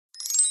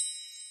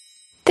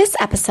This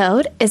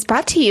episode is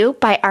brought to you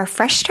by our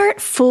Fresh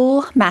Start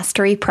Full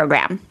Mastery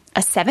Program, a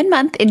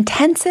 7-month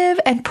intensive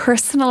and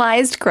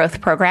personalized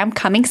growth program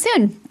coming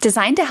soon,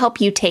 designed to help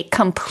you take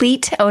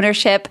complete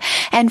ownership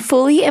and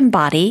fully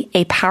embody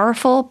a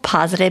powerful,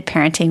 positive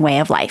parenting way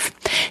of life.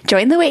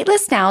 Join the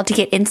waitlist now to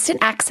get instant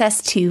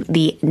access to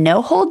the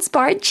No Holds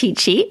Barred cheat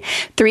sheet,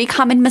 3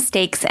 common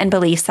mistakes and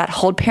beliefs that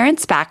hold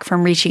parents back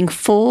from reaching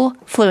full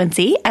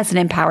fluency as an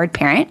empowered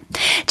parent.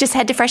 Just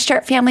head to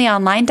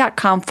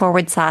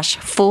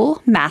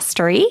freshstartfamilyon.com/full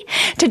mastery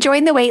to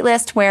join the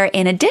waitlist, where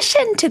in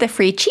addition to the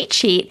free cheat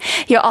sheet,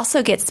 you'll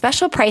also get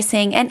special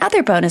pricing and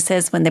other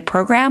bonuses when the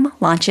program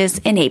launches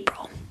in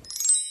April.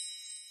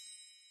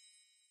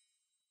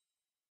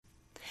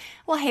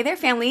 Well, hey there,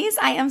 families.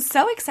 I am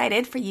so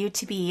excited for you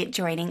to be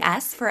joining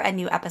us for a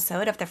new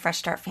episode of the Fresh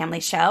Start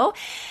Family Show.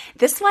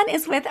 This one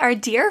is with our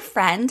dear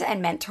friend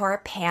and mentor,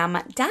 Pam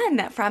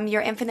Dunn from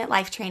Your Infinite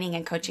Life Training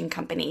and Coaching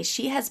Company.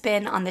 She has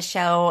been on the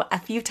show a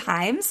few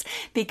times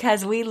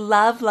because we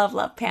love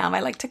Pam. I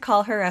like to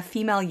call her a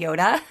female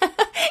Yoda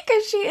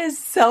because she is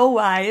so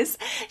wise.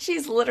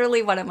 She's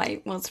literally one of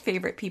my most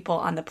favorite people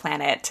on the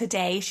planet.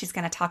 Today, she's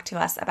going to talk to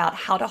us about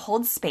how to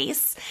hold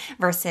space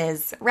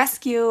versus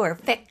rescue or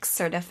fix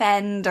or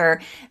defend or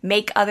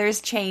make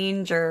others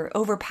change or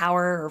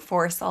overpower or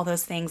force, all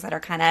those things that are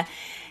kind of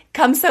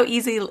come so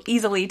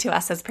easily to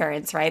us as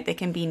parents, right? They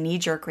can be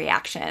knee-jerk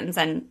reactions,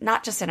 and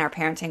not just in our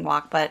parenting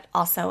walk, but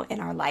also in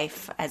our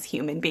life as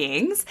human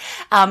beings.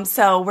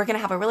 So we're going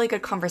to have a really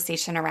good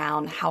conversation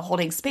around how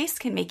holding space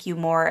can make you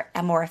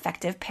a more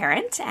effective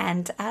parent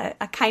and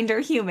a kinder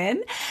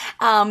human.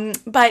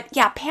 But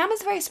yeah, Pam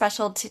is very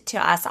special to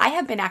us. I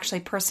have been actually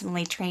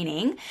personally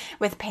training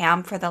with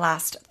Pam for the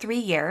last 3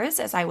 years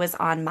as I was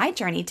on my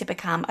journey to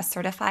become a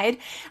certified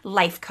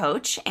life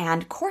coach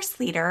and course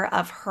leader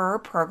of her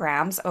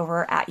programs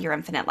over at Your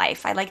Infinite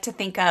Life. I like to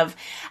think of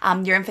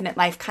Your Infinite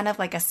Life kind of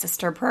like a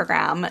sister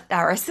program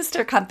or a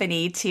sister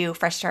company to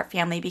Fresh Start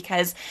Family,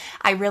 because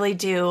I really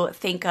do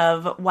think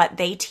of what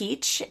they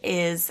teach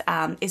is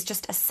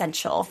just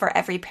essential for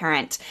every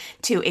parent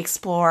to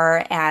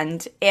explore,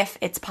 and if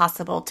it's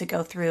possible, to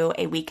go through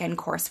a weekend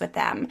course with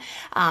them.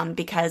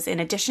 Because in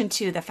addition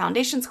to the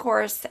Foundations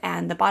course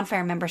and the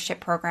Bonfire membership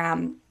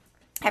program,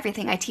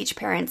 everything I teach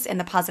parents in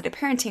the positive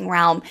parenting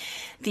realm,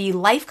 the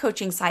life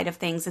coaching side of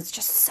things is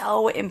just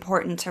so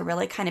important to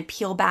really kind of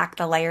peel back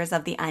the layers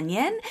of the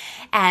onion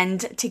and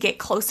to get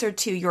closer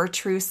to your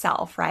true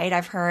self, right?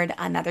 I've heard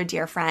another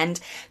dear friend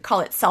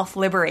call it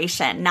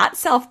self-liberation, not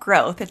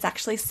self-growth. It's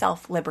actually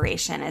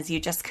self-liberation, as you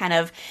just kind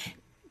of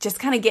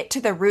get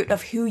to the root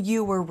of who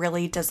you were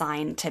really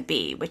designed to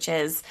be, which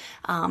is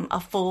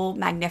a full,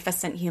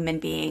 magnificent human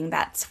being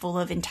that's full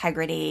of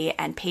integrity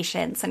and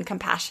patience and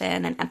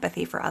compassion and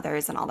empathy for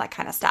others and all that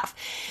kind of stuff.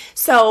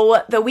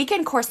 So the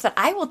weekend course that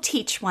I will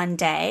teach one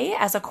day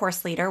as a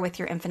course leader with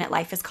Your Infinite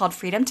Life is called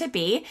Freedom to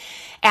Be.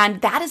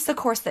 And that is the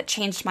course that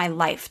changed my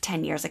life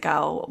 10 years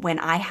ago when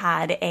I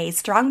had a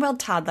strong-willed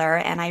toddler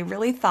and I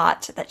really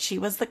thought that she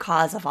was the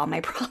cause of all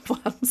my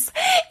problems.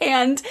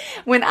 And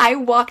when I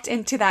walked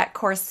into that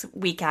course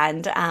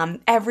weekend,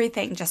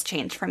 everything just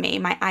changed for me.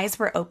 My eyes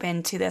were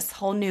open to this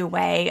whole new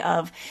way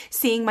of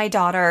seeing my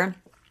daughter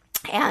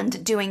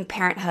and doing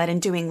parenthood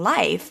and doing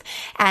life.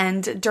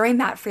 And during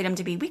that Freedom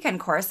to Be weekend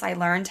course, I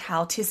learned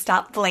how to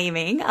stop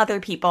blaming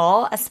other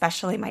people,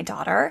 especially my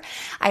daughter.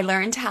 I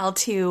learned how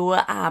to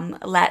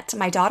let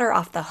my daughter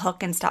off the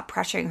hook and stop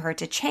pressuring her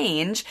to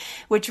change,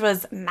 which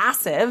was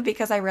massive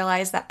because I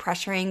realized that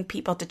pressuring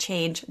people to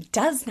change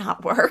does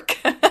not work.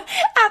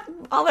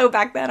 Although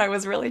back then I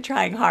was really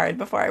trying hard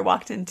before I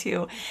walked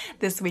into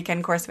this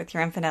weekend course with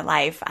Your Infinite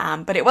Life.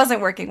 But it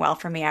wasn't working well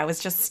for me. I was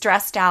just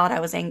stressed out. I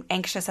was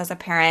anxious as a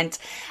parent.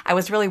 I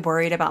was really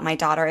worried about my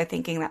daughter,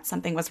 thinking that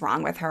something was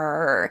wrong with her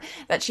or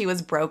that she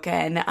was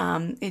broken.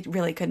 It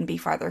really couldn't be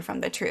farther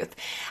from the truth.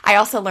 I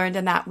also learned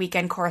in that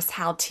weekend course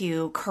how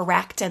to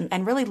correct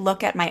and really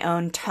look at my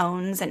own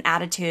tones and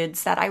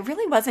attitudes that I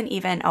really wasn't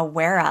even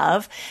aware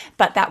of,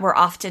 but that were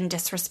often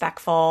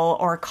disrespectful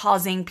or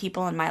causing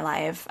people in my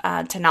life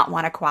to not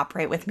want to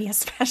cooperate with me,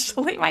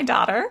 especially my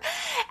daughter.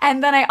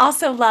 And then I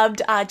also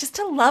loved just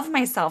to love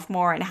myself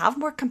more and have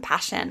more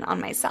compassion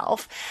on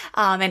myself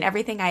and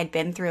everything I had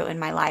been through in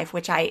my life,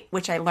 which I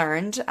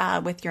learned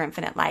with Your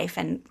Infinite Life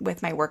and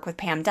with my work with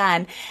Pam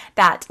Dunn,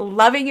 that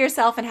loving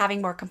yourself and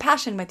having more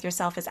compassion with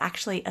yourself is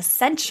actually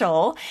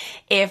essential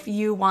if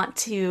you want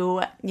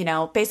to,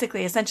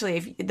 essentially,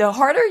 if the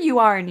harder you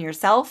are in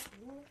yourself,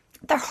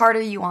 the harder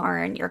you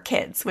are in your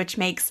kids, which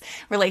makes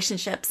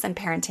relationships and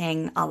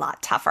parenting a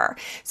lot tougher.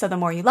 So the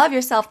more you love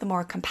yourself, the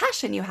more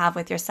compassion you have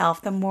with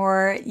yourself, the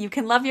more you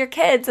can love your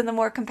kids and the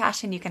more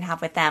compassion you can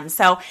have with them.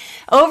 So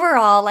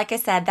overall, like I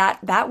said,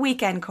 that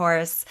weekend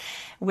course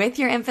with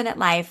Your Infinite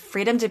Life,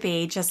 Freedom to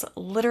Be, just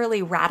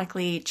literally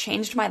radically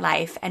changed my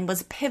life and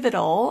was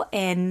pivotal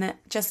in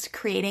just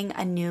creating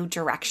a new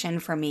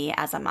direction for me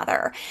as a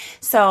mother.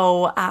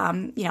 So,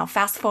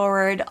 fast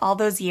forward all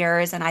those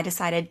years and I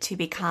decided to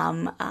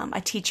become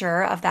a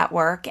teacher of that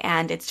work,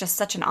 and it's just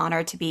such an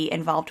honor to be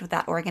involved with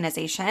that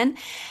organization.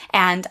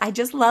 And I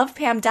just love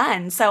Pam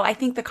Dunn. So I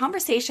think the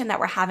conversation that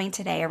we're having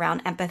today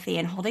around empathy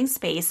and holding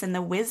space and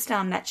the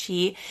wisdom that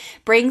she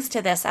brings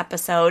to this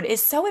episode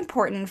is so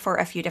important for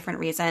a few different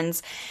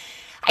reasons.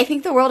 I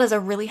think the world is a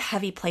really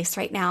heavy place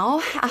right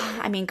now.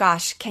 I mean,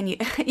 gosh,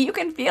 you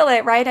can feel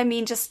it, right? I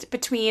mean, just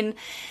between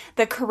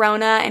the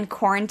corona and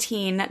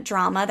quarantine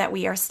drama that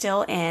we are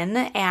still in,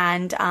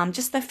 and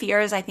just the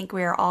fears I think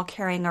we are all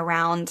carrying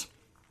around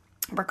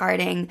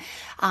regarding,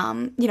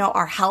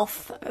 our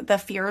health, the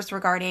fears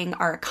regarding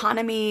our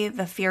economy,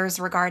 the fears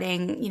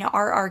regarding,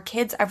 are our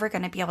kids ever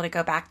going to be able to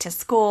go back to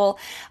school?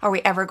 Are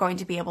we ever going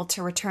to be able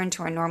to return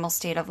to a normal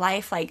state of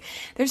life? Like,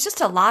 there's just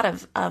a lot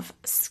of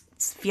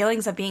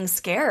feelings of being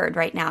scared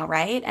right now,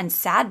 right? And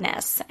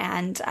sadness.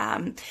 And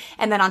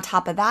then on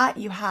top of that,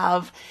 you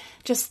have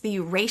just the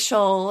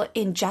racial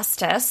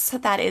injustice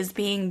that is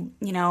being,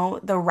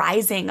 the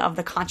rising of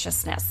the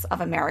consciousness of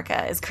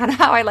America is kind of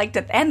how I like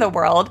to end the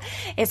world,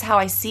 is how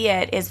I see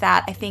it, is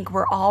that I think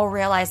we're all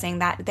realizing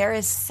that there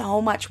is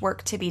so much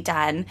work to be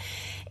done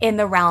in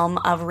the realm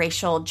of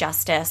racial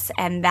justice,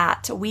 and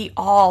that we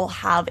all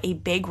have a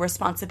big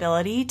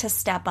responsibility to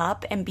step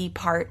up and be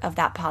part of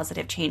that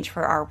positive change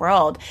for our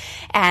world.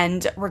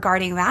 And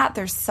regarding that,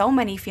 there's so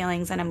many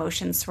feelings and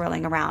emotions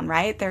swirling around,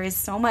 right? There is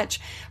so much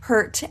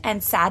hurt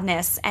and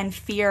sadness and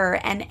fear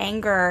and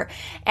anger,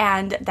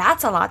 and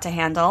that's a lot to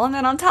handle. And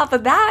then on top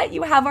of that,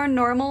 you have our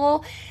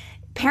normal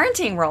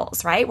parenting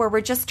roles, right? Where we're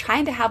just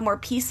trying to have more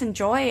peace and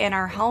joy in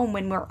our home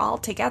when we're all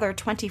together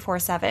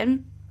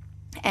 24/7.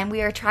 And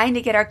we are trying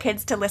to get our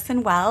kids to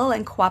listen well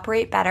and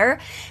cooperate better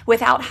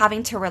without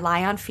having to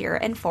rely on fear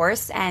and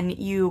force. And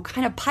you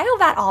kind of pile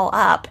that all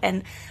up,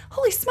 and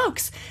holy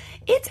smokes,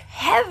 it's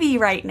heavy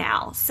right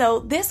now. So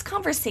this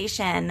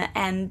conversation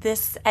and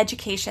this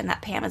education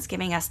that Pam is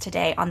giving us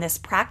today on this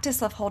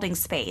practice of holding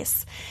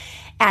space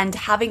and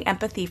having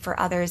empathy for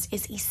others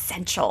is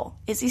essential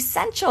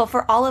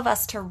for all of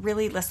us to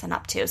really listen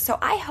up to. So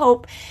I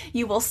hope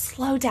you will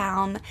slow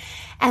down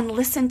and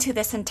listen to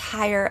this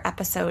entire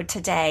episode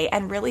today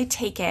and really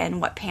take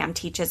in what Pam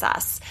teaches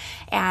us.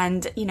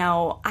 And,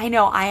 I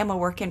know I am a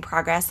work in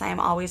progress. I am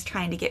always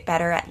trying to get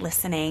better at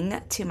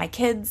listening to my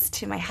kids,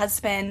 to my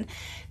husband,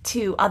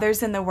 to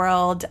others in the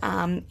world.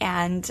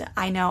 And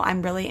I know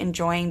I'm really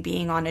enjoying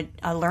being on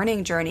a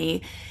learning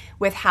journey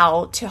with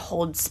how to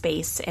hold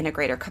space in a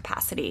greater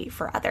capacity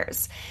for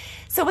others.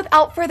 So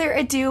without further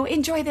ado,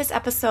 enjoy this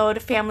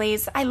episode,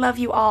 families. I love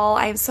you all.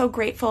 I am so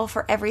grateful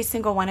for every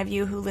single one of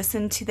you who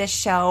listen to this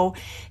show,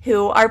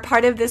 who are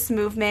part of this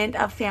movement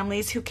of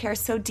families who care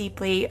so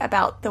deeply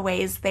about the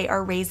ways they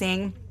are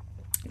raising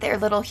their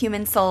little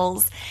human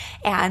souls.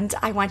 And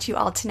I want you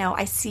all to know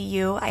I see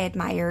you, I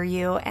admire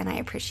you, and I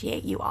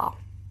appreciate you all.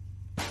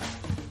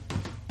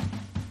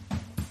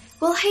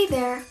 Well, hey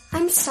there,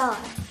 I'm Stella.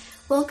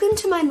 Welcome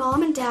to my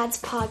mom and dad's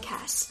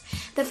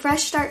podcast, The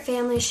Fresh Start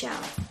Family Show.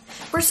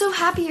 We're so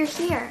happy you're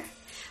here.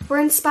 We're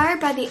inspired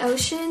by the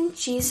ocean,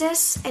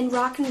 Jesus, and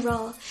rock and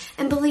roll,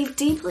 and believe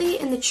deeply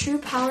in the true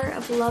power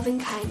of love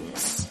and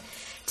kindness.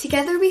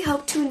 Together we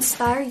hope to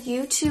inspire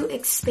you to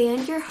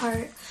expand your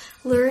heart,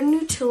 learn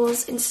new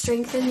tools, and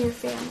strengthen your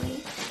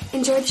family.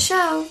 Enjoy the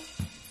show!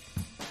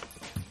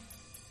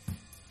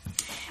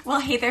 Well,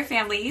 hey there,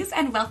 families,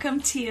 and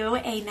welcome to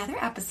another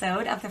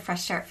episode of the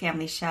Fresh Start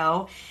Family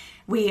Show.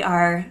 We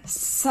are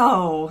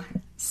so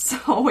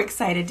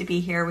excited to be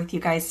here with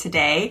you guys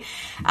today.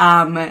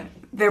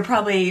 There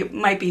probably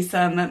might be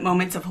some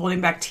moments of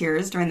holding back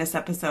tears during this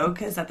episode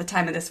because at the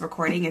time of this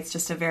recording, it's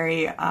just a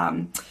very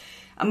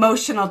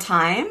emotional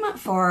time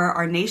for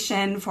our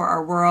nation, for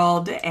our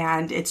world,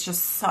 and it's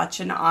just such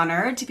an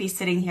honor to be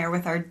sitting here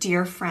with our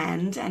dear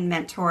friend and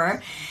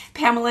mentor,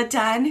 Pamela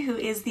Dunn, who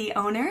is the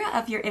owner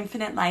of Your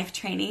Infinite Life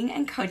Training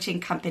and Coaching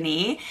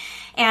Company.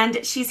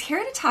 And she's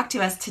here to talk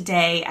to us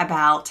today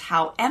about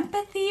how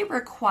empathy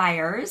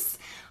requires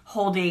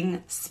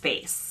holding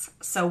space.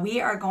 So we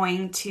are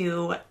going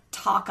to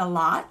talk a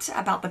lot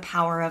about the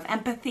power of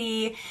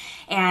empathy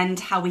and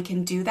how we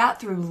can do that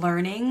through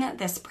learning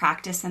this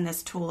practice and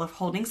this tool of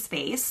holding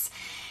space.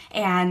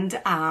 And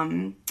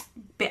I'm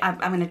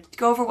going to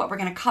go over what we're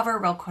going to cover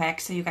real quick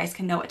so you guys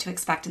can know what to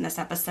expect in this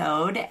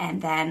episode.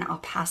 And then I'll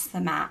pass the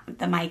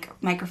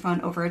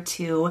microphone over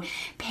to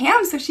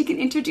Pam so she can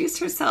introduce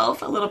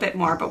herself a little bit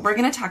more. But we're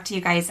going to talk to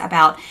you guys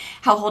about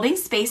how holding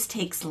space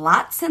takes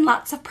lots and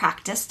lots of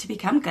practice to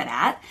become good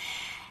at.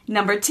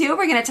 Number 2,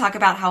 we're going to talk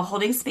about how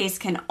holding space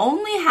can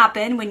only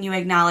happen when you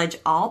acknowledge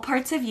all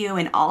parts of you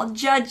and all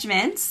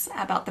judgments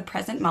about the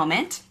present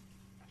moment.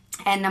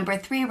 And number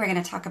 3, we're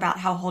going to talk about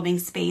how holding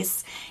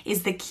space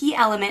is the key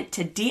element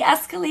to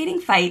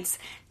de-escalating fights,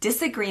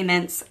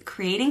 disagreements,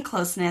 creating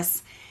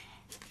closeness,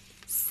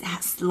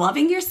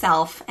 loving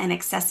yourself, and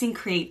accessing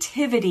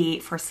creativity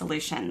for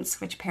solutions,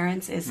 which,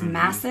 parents, is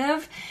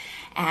massive.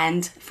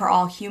 And for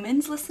all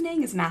humans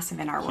listening, is massive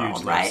in our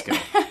world, right?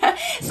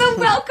 So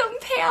welcome,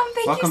 Pam.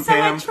 Thank you so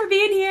much for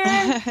being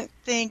here.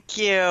 Thank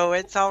you.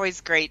 It's always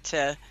great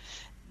to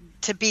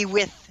be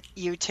with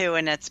you too,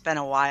 and it's been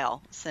a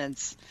while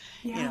since,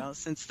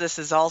 since this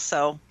is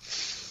also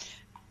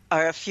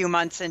a few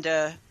months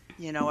into,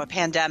 a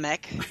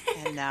pandemic,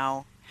 and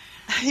now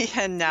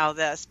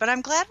this. But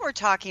I'm glad we're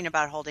talking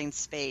about holding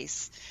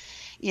space.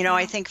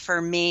 I think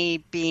for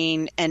me,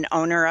 being an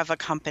owner of a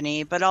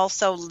company, but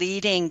also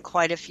leading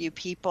quite a few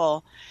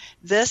people,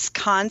 this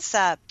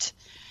concept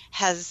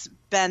has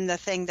been the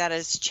thing that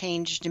has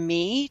changed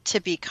me to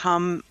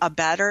become a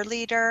better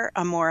leader,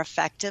 a more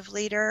effective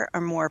leader,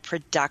 a more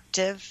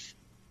productive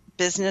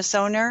business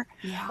owner.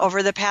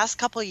 Over the past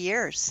couple of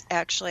years.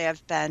 Actually,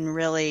 I've been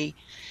really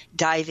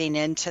diving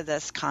into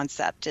this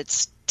concept.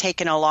 It's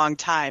taken a long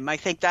time. I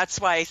think that's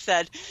why I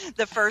said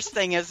the first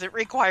thing is it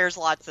requires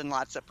lots and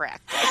lots of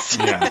practice.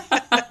 Yeah.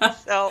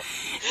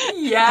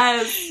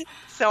 Yes.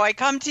 I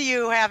come to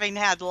you having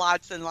had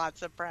lots and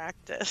lots of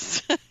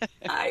practice.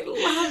 I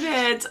love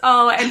it.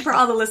 Oh, and for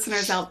all the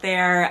listeners out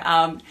there,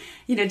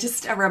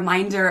 just a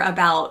reminder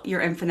about Your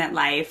Infinite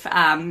Life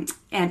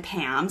and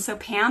Pam. So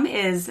Pam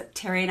is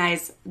Terry and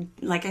I's,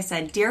 like I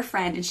said, dear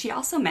friend, and she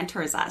also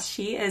mentors us.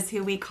 She is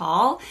who we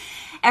call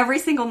every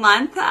single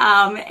month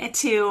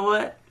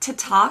to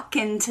talk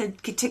and to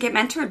get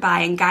mentored by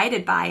and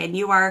guided by. And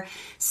you are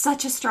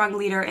such a strong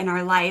leader in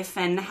our life.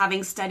 And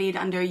having studied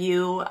under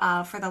you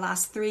for the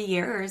last 3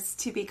 years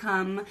to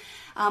become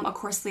a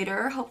course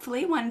leader,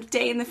 hopefully one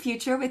day in the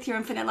future with Your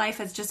Infinite Life,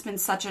 has just been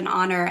such an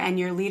honor. And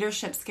your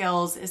leadership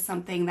skills is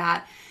something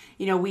that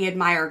we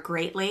admire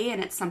greatly,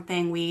 and it's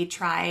something we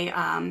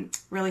try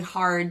really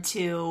hard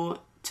to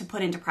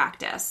put into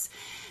practice.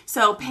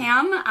 So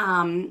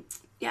Pam,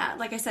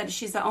 like I said,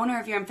 she's the owner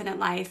of Your Infinite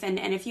Life. And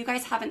if you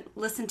guys haven't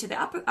listened to the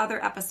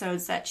other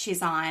episodes that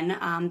she's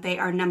on, they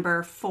are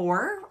number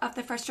 4 of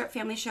the Fresh Start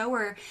Family Show,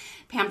 where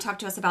Pam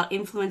talked to us about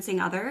influencing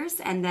others.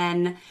 And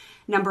then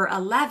number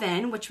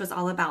 11, which was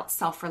all about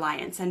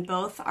self-reliance. And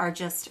both are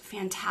just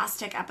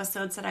fantastic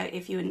episodes that I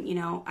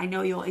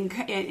know you'll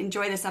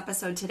enjoy this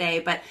episode today,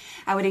 but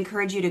I would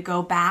encourage you to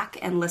go back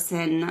and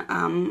listen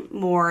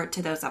more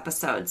to those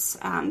episodes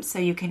so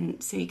you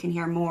can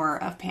hear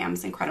more of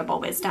Pam's incredible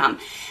wisdom.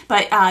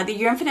 But the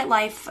Your Infinite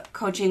Life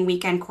coaching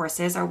weekend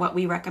courses are what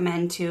we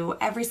recommend to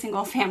every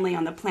single family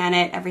on the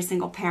planet, every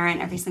single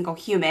parent, every single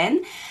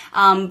human.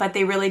 But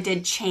they really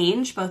did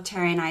change both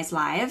Terry and I's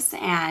lives,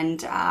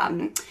 and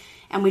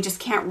we just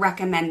can't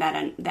recommend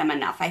them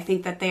enough. I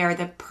think that they are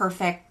the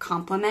perfect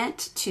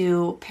complement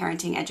to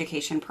parenting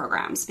education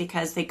programs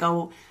because they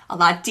go a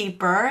lot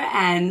deeper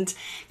and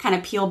kind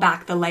of peel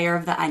back the layer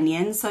of the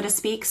onion, so to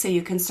speak, so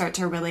you can start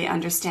to really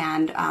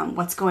understand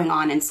what's going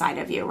on inside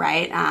of you,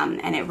 right?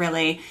 And it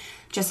really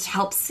just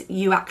helps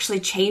you actually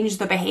change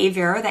the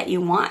behavior that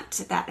you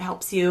want. That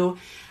helps you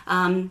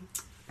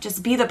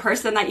just be the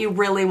person that you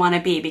really want to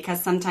be,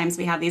 because sometimes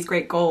we have these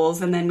great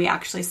goals and then we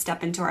actually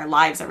step into our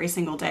lives every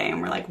single day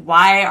and we're like,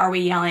 why are we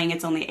yelling?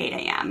 It's only 8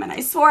 a.m. and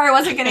I swore I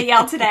wasn't going to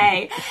yell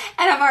today.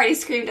 And I've already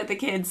screamed at the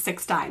kids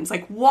 6 times.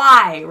 Like,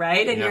 why,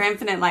 right? And Your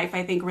Infinite Life,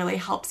 I think, really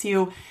helps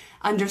you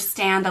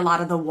understand a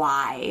lot of the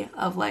why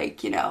of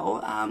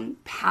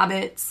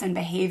habits and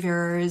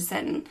behaviors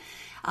and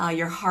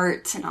your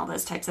heart and all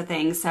those types of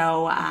things.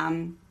 So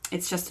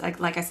it's just,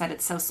 like I said,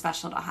 it's so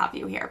special to have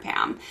you here,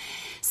 Pam.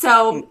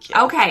 So,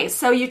 okay,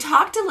 so you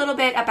talked a little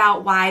bit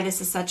about why this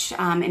is such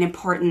an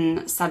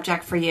important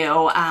subject for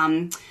you.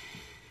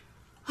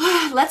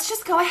 Let's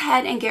just go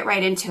ahead and get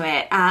right into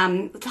it.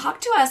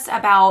 Talk to us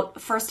about,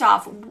 first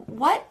off,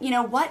 how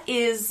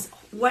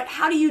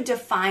do you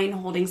define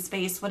holding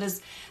space? What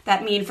does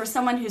that mean? For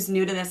someone who's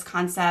new to this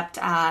concept,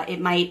 it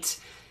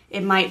might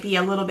be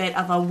a little bit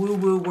of a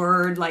woo-woo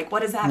word. Like,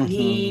 what does that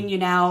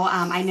mean?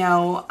 I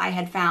know I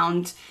had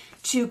found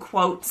 2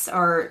 quotes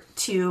or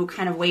 2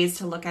 kind of ways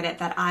to look at it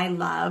that I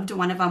loved.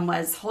 One of them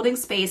was holding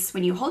space.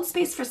 When you hold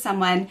space for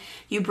someone,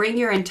 you bring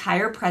your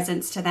entire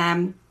presence to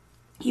them.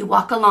 You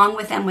walk along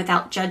with them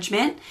without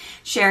judgment,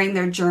 sharing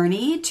their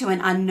journey to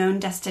an unknown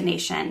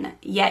destination,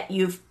 yet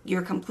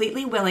you're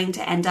completely willing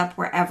to end up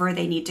wherever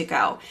they need to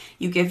go.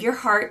 You give your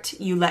heart,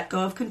 you let go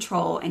of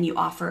control, and you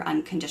offer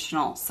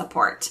unconditional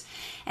support.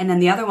 And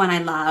then the other one I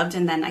loved,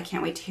 and then I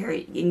can't wait to hear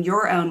in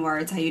your own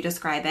words how you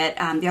describe it.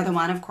 The other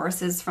one, of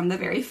course, is from the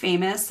very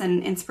famous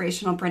and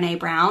inspirational Brené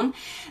Brown.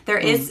 There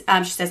is,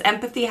 she says,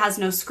 empathy has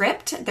no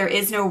script. There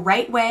is no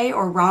right way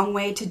or wrong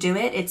way to do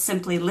it. It's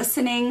simply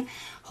listening,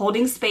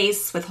 holding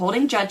space,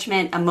 withholding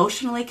judgment,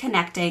 emotionally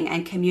connecting,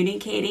 and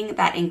communicating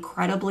that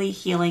incredibly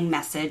healing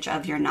message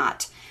of you're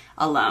not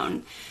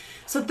alone.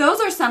 So those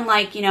are some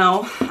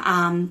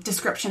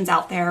descriptions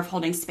out there of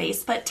holding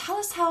space, but tell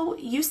us how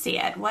you see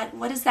it.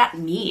 What does that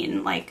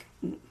mean? Help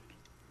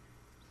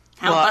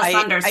us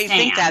understand. I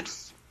think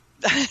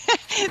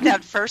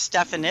that first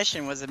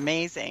definition was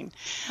amazing.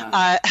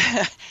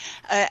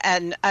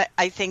 And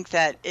I think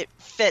that it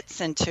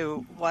fits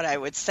into what I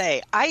would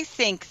say. I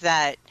think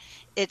that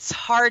it's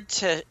hard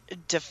to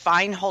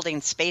define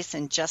holding space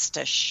in just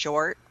a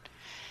short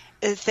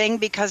thing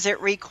because it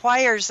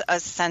requires a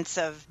sense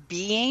of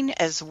being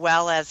as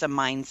well as a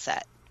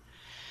mindset.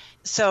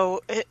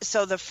 So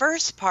the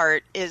first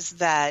part is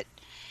that,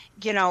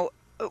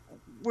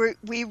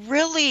 we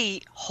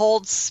really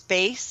hold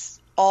space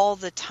all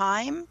the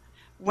time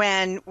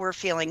when we're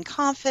feeling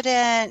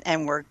confident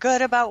and we're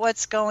good about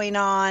what's going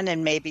on,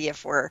 and maybe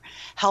if we're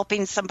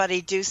helping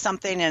somebody do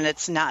something and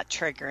it's not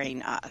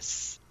triggering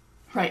us.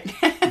 Right.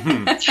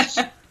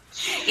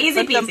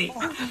 Easy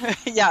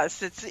peasy.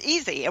 Yes, it's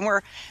easy, and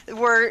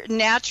we're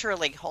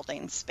naturally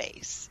holding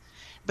space.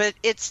 But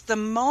it's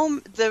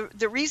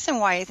the reason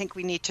why I think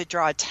we need to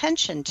draw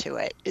attention to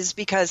it is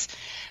because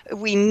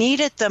we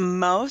need it the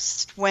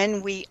most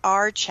when we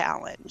are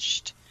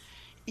challenged.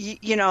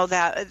 You know,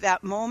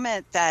 that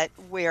moment that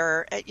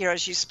we're, you know,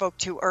 as you spoke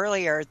to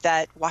earlier,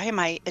 that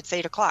it's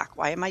 8:00.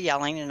 Why am I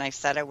yelling? And I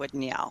said I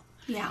wouldn't yell.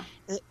 Yeah.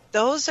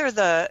 Those are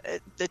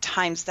the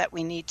times that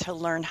we need to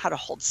learn how to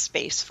hold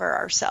space for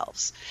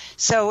ourselves.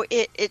 So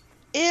it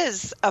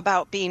is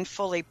about being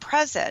fully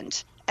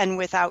present and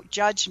without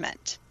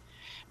judgment.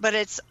 But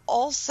it's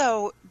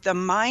also the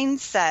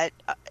mindset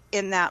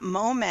in that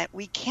moment.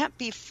 We can't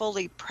be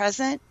fully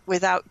present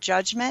without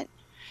judgment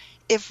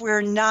if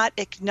we're not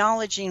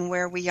acknowledging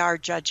where we are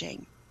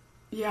judging.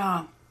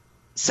 Yeah.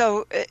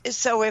 So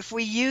if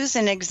we use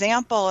an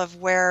example of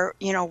where,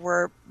 you know,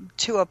 we're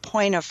to a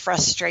point of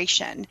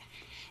frustration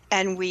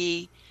and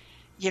we,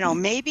 you know,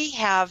 maybe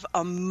have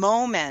a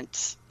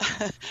moment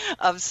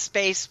of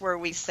space where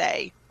we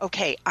say,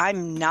 okay,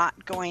 I'm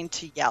not going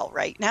to yell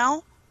right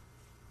now.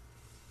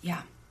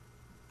 Yeah.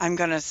 I'm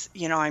going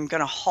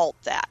to halt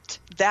that.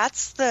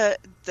 That's the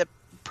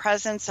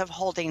presence of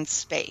holding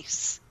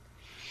space.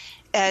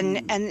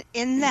 And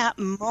in that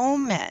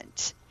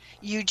moment,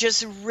 you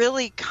just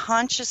really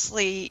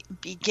consciously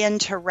begin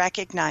to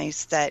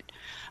recognize that,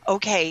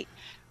 okay,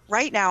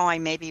 right now I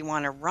maybe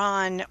want to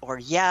run or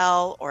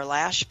yell or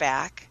lash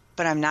back,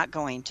 but I'm not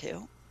going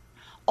to.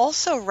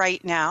 Also,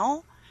 right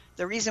now,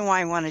 the reason why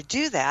I want to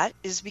do that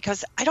is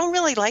because I don't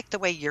really like the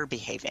way you're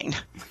behaving.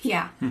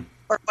 Yeah.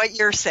 Or what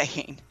you're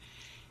saying.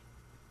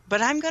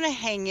 But I'm going to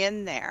hang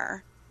in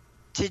there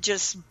to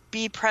just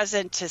be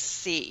present to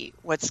see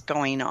what's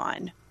going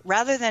on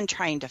rather than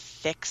trying to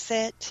fix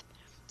it.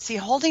 See,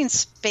 holding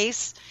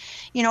space,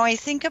 you know, I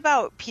think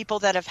about people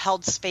that have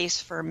held space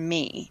for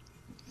me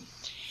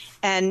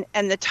and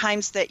the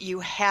times that you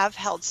have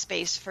held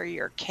space for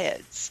your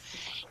kids,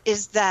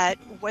 is that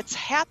what's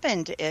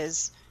happened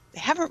is they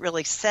haven't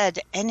really said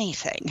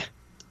anything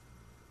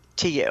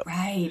to you.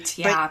 Right,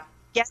 yeah. But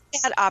get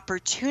that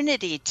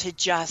opportunity to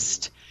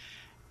just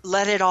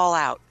let it all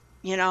out,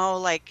 you know,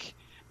 like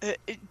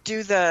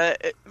do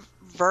the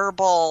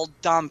verbal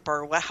dump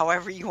or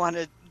however you want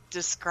to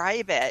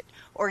describe it,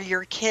 or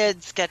your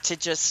kids get to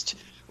just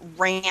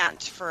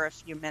rant for a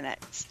few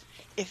minutes.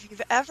 If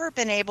you've ever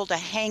been able to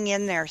hang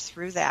in there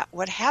through that,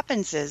 what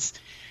happens is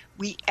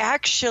we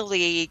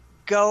actually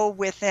go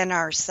within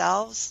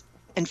ourselves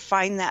and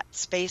find that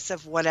space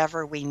of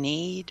whatever we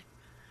need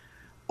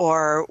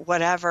or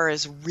whatever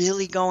is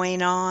really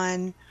going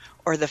on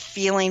or the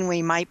feeling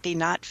we might be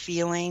not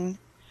feeling.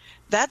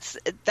 That's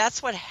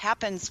what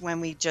happens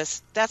when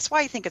that's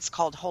why I think it's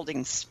called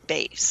holding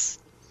space,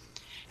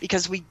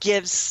 because we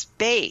give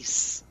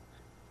space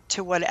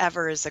to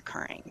whatever is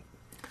occurring.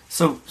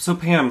 So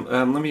Pam,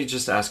 let me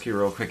just ask you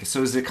real quick.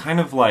 So is it kind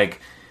of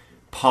like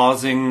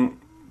pausing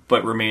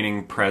but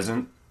remaining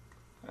present?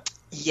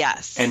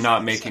 Yes. And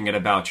not making it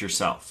about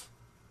yourself?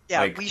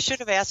 Yeah, we should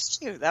have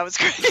asked you. That was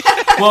great.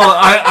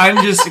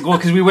 Well,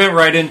 because we went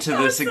right into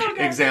this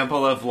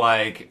example of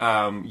like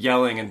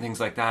yelling and things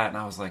like that, and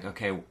I was like,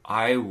 okay,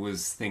 I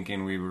was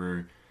thinking we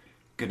were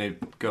gonna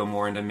go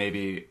more into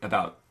maybe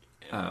about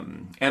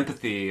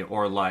empathy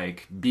or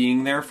like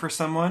being there for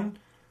someone,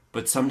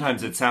 but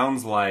sometimes it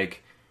sounds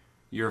like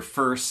your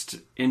first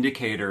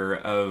indicator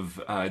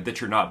of that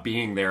you're not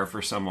being there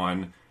for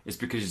someone is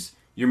because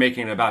you're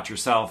making it about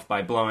yourself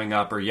by blowing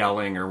up or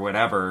yelling or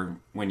whatever,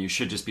 when you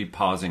should just be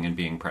pausing and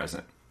being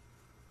present.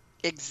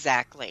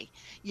 Exactly.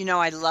 You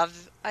know, I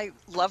love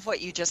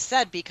what you just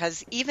said,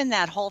 because even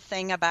that whole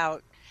thing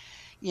about,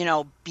 you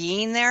know,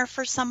 being there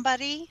for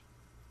somebody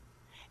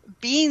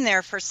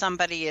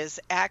is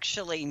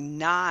actually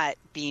not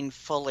being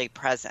fully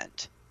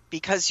present,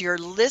 because your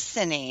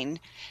listening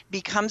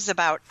becomes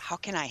about, how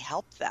can I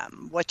help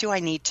them? What do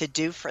I need to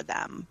do for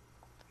them?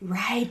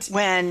 Right.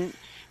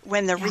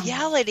 When the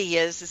reality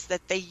is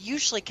that they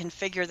usually can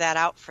figure that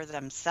out for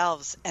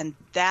themselves, and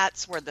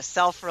that's where the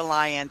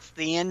self-reliance,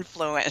 the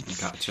influence,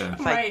 gotcha.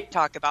 If I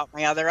talk about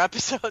my other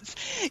episodes,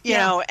 you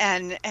know,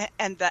 and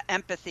the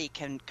empathy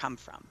can come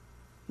from.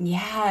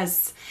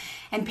 Yes.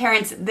 And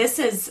parents, this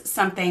is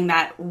something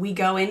that we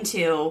go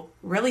into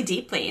really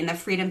deeply in the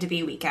Freedom to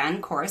Be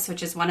weekend course,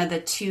 which is one of the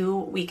 2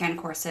 weekend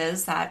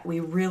courses that we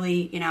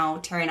really, you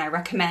know, Terry and I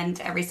recommend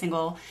every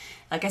single,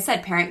 like I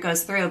said, parent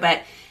goes through.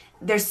 But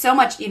there's so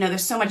much, you know,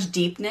 there's so much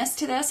deepness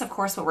to this. Of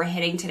course, what we're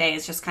hitting today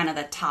is just kind of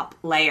the top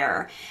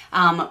layer.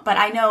 But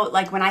I know,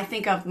 like, when I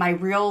think of my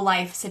real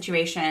life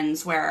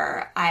situations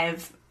where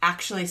I've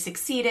actually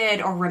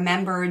succeeded or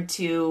remembered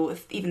to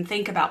even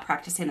think about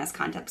practicing this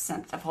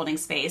concept of holding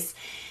space,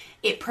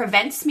 it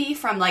prevents me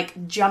from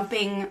like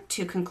jumping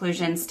to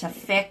conclusions to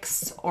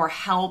fix or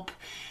help.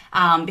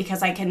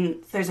 because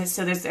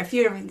there's a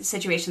few different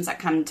situations that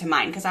come to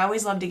mind, because I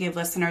always love to give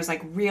listeners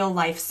like real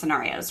life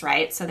scenarios,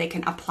 right? So they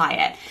can apply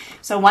it.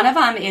 So one of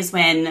them is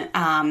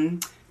when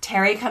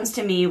Terry comes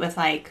to me with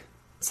like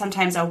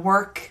sometimes a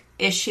work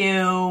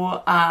issue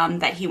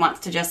that he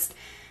wants to just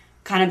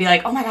kind of be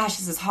like, oh my gosh,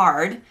 this is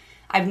hard.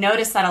 I've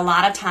noticed that a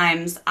lot of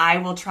times I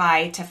will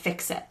try to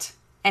fix it.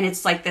 And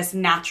it's like this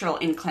natural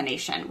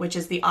inclination, which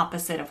is the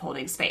opposite of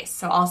holding space.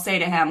 So I'll say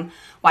to him,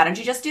 why don't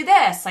you just do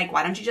this? Like,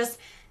 why don't you just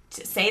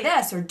say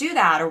this or do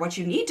that? Or what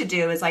you need to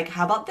do is like,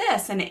 how about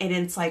this? And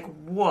it's like,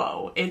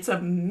 whoa, it's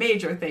a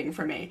major thing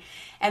for me.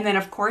 And then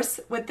of course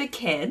with the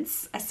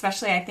kids,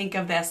 especially I think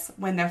of this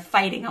when they're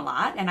fighting a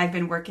lot. And I've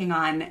been working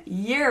on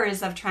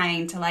years of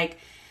trying to like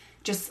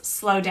just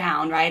slow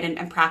down, right?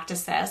 And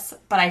practice this.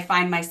 But I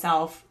find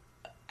myself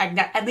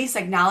at least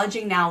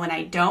acknowledging now when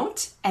I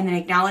don't, and then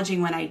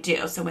acknowledging when I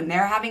do. So when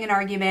they're having an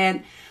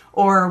argument,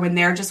 or when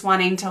they're just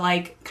wanting to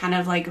like kind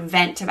of like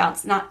vent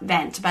about, not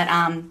vent, but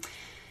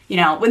you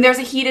know, when there's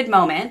a heated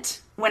moment,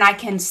 when I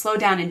can slow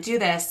down and do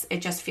this,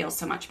 it just feels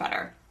so much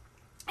better.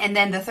 And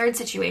then the third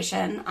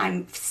situation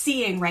I'm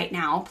seeing right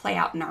now play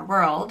out in our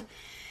world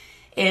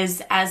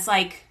is as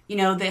like, you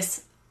know,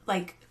 this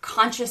like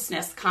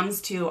consciousness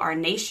comes to our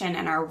nation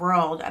and our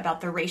world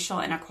about the racial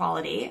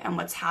inequality and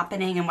what's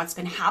happening and what's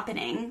been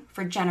happening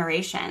for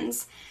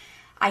generations,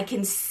 I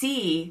can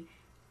see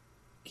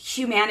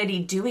humanity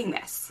doing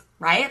this,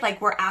 right?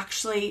 Like we're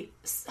actually,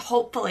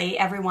 hopefully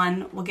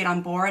everyone will get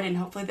on board, and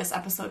hopefully this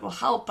episode will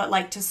help, but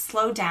like to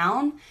slow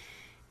down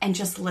and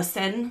just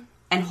listen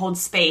and hold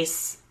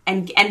space.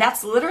 And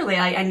that's literally,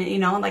 and you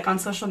know, like on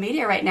social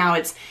media right now,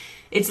 it's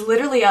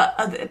literally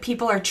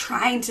people are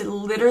trying to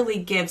literally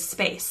give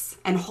space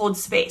and hold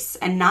space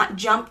and not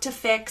jump to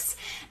fix,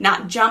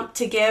 not jump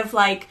to give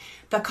like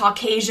the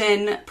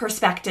Caucasian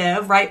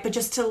perspective, right? But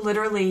just to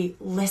literally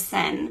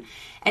listen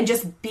and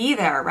just be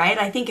there, right?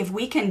 I think if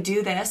we can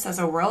do this as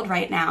a world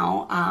right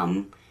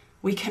now,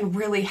 we can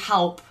really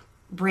help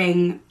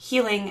bring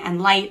healing and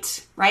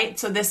light, right?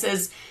 So this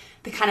is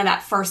the kind of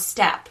that first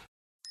step.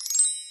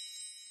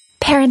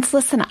 Parents,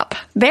 listen up.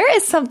 There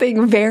is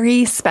something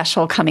very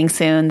special coming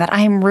soon that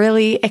I'm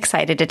really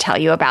excited to tell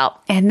you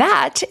about, and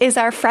that is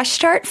our Fresh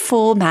Start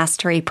Full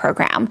Mastery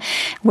program,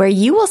 where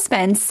you will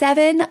spend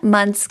 7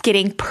 months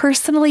getting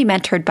personally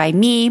mentored by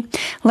me,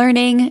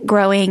 learning,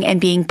 growing,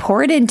 and being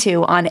poured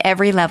into on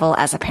every level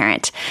as a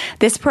parent.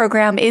 This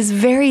program is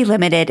very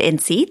limited in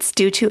seats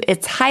due to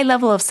its high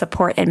level of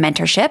support and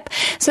mentorship.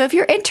 So if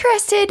you're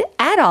interested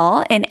at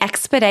all in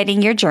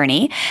expediting your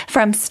journey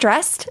from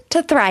stressed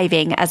to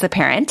thriving as a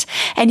parent,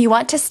 and you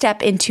want to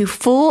step into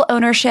full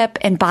ownership,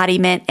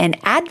 embodiment, and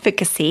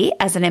advocacy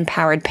as an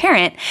empowered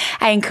parent,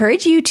 I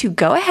encourage you to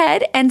go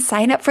ahead and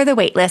sign up for the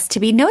waitlist to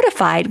be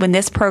notified when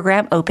this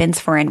program opens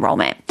for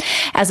enrollment.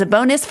 As a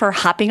bonus for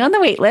hopping on the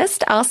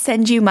waitlist, I'll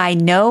send you my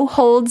no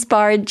holds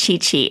barred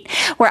cheat sheet,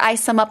 where I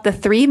sum up the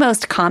 3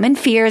 most common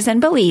fears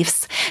and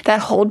beliefs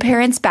that hold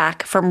parents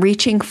back from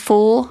reaching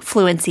full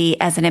fluency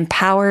as an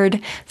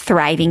empowered,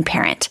 thriving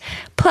parent.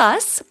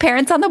 Plus,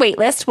 parents on the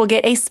waitlist will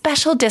get a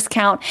special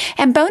discount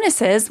and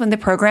bonuses when the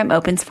program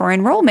opens for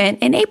enrollment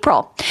in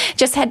April.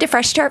 Just head to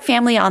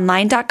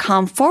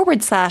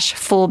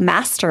freshstartfamilyonline.com/full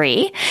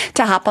mastery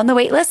to hop on the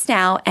waitlist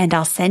now, and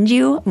I'll send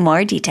you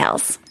more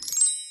details.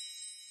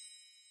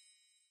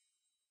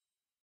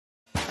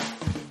 Well,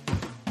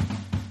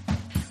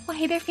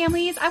 hey there,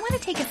 families. I want to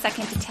take a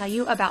second to tell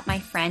you about my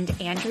friend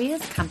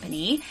Andrea's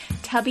company,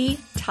 Tubby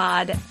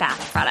Todd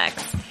Bath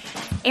Products.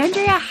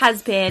 Andrea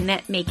has been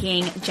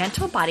making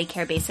gentle body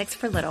care basics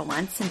for little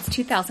ones since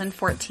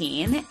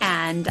 2014,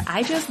 and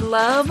I just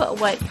love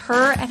what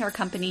her and her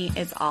company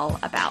is all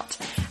about.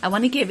 I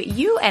want to give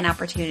you an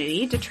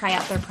opportunity to try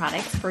out their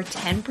products for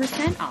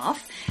 10%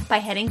 off by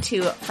heading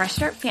to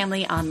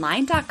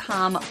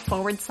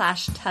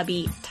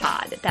freshstartfamilyonline.com/Tubby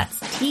Todd. That's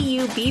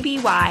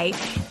TUBBYTODD.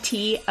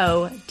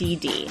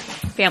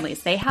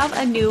 Families, they have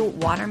a new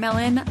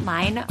watermelon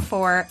line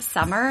for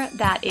summer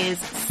that is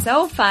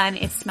so fun.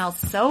 It smells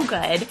so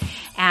good.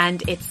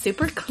 And it's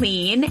super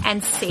clean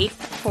and safe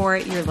for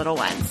your little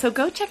ones. So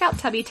go check out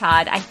Tubby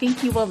Todd. I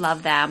think you will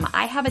love them.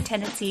 I have a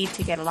tendency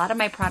to get a lot of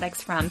my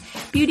products from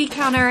Beauty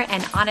Counter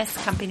and Honest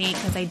Company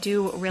because I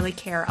do really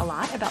care a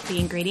lot about the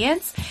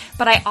ingredients.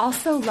 But I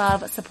also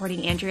love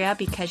supporting Andrea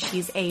because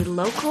she's a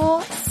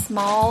local,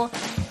 small,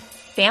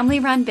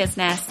 family-run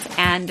business,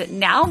 and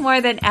now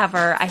more than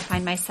ever, I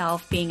find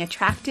myself being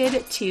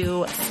attracted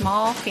to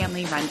small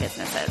family-run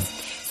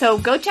businesses. So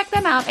go check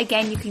them out.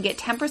 Again, you can get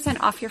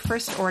 10% off your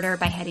first order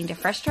by heading to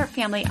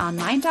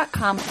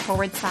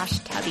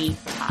freshstartfamilyonline.com/Tubby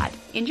Todd.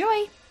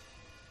 Enjoy!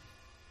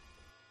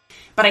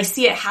 But I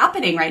see it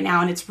happening right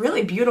now, and it's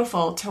really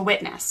beautiful to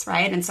witness,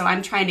 right? And so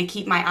I'm trying to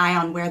keep my eye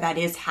on where that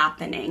is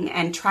happening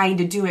and trying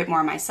to do it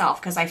more myself,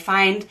 because I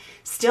find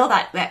still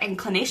that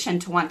inclination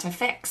to want to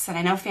fix. And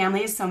I know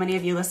families, so many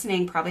of you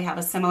listening probably have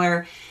a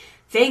similar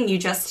thing.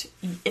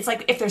 It's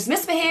like if there's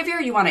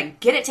misbehavior, you want to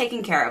get it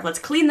taken care of. Let's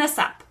clean this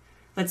up.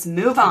 Let's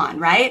move on,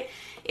 right?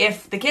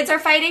 If the kids are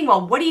fighting,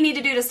 well, what do you need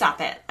to do to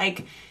stop it?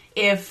 Like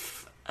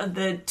if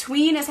the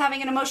tween is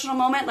having an emotional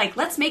moment, like,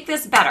 let's make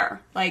this better.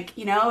 Like,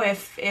 you know,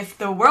 if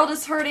the world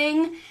is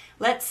hurting,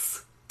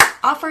 let's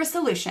offer a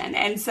solution.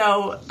 And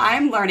so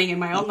I'm learning in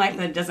my own life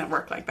that it doesn't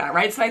work like that,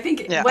 right? So I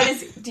think,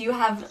 do you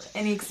have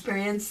any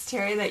experience,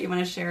 Terry, that you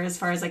want to share as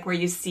far as like where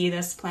you see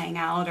this playing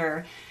out,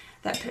 or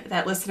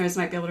that listeners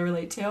might be able to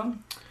relate to?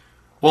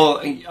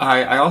 Well,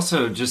 I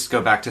also just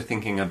go back to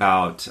thinking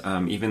about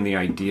even the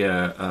idea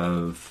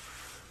of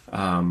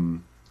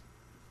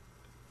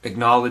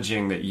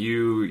acknowledging that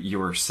you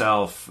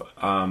yourself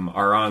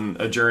are on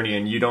a journey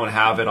and you don't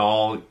have it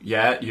all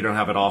yet. You don't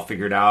have it all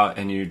figured out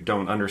and you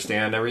don't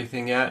understand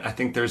everything yet. I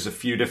think there's a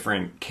few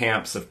different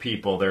camps of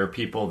people. There are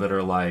people that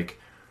are like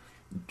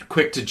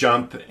quick to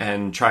jump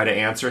and try to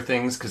answer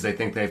things because they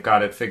think they've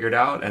got it figured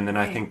out. And then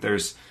I think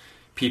there's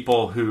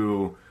people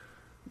who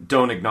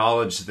don't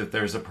acknowledge that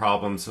there's a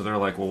problem. So they're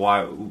like, well,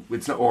 why?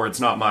 It's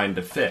not mine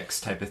to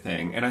fix type of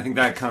thing. And I think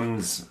that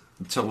comes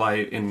to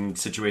light in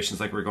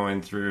situations like we're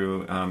going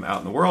through out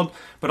in the world,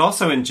 but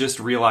also in just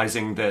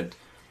realizing that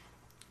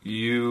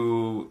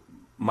you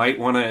might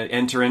want to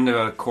enter into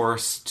a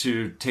course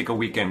to take a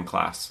weekend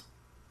class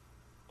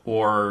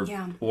or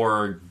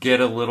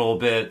get a little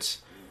bit,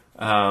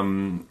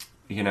 expand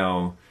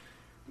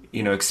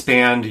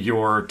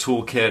your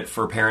toolkit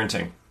for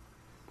parenting.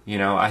 You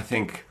know, I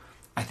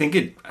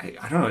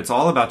don't know, it's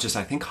all about just,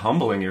 I think,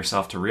 humbling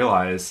yourself to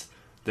realize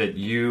that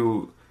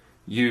you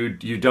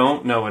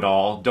don't know it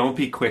all. Don't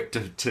be quick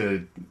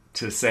to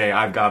say,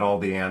 I've got all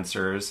the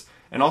answers.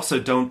 And also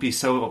don't be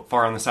so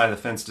far on the side of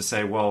the fence to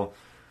say, well,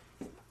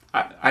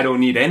 I don't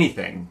need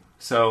anything.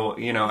 So,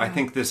 I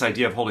think this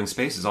idea of holding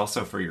space is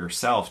also for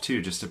yourself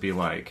too, just to be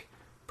like,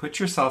 put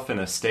yourself in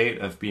a state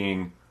of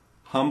being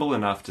humble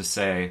enough to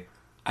say,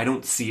 I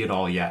don't see it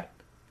all yet,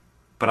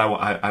 but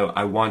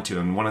I want to.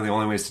 And one of the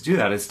only ways to do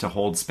that is to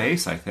hold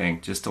space, I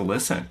think, just to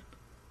listen.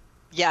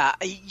 Yeah,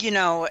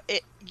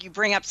 you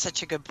bring up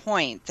such a good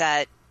point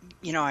that,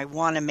 I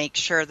want to make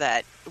sure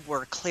that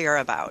we're clear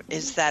about,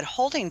 is that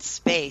holding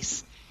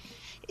space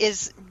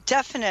is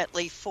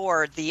definitely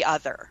for the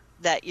other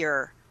that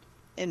you're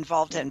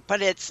involved in,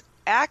 but it's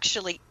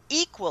actually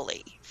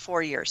equally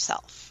for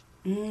yourself.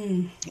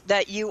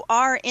 That you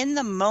are in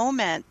the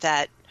moment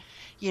that,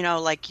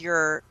 like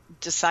you're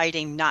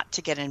deciding not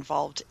to get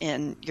involved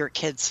in your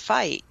kids'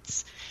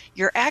 fights,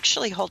 you're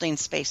actually holding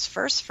space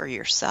first for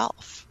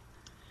yourself.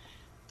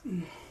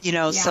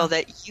 So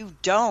that you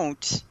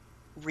don't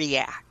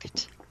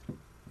react,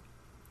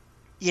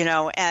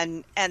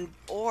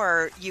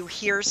 or you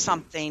hear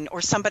something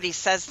or somebody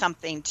says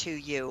something to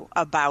you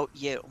about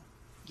you.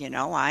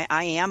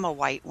 I am a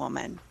white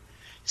woman.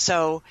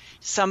 So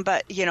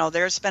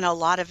there's been a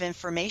lot of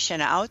information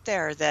out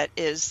there that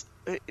is,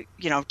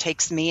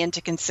 takes me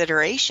into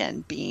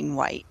consideration being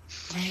white.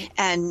 Right.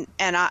 And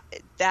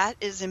that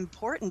is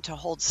important, to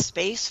hold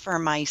space for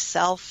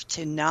myself,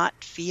 to not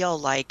feel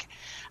like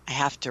I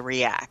have to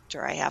react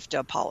or I have to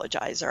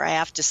apologize or I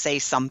have to say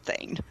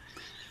something.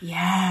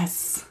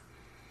 Yes.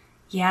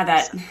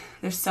 Yeah,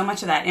 there's so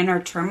much of that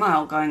inner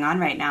turmoil going on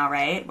right now,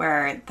 right?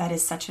 Where that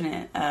is such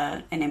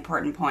an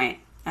important point.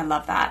 I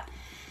love that.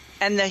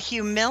 And the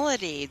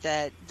humility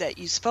that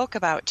you spoke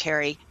about,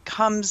 Terry,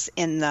 comes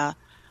in the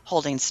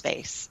holding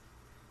space,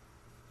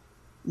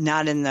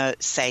 not in the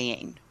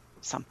saying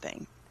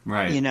something.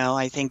 Right.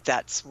 I think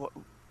that's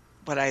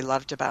what I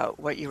loved about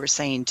what you were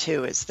saying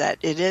too, is that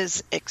it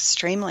is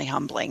extremely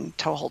humbling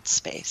to hold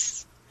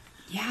space.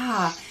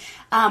 Yeah.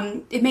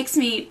 It makes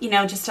me,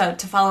 just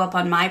to follow up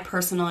on my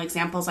personal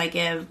examples I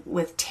give,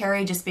 with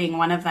Terry just being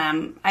one of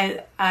them,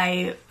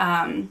 I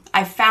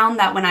found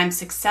that when I'm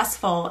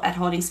successful at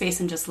holding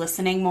space and just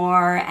listening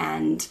more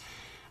and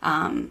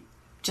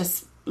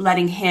just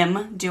letting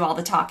him do all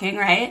the talking,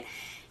 right?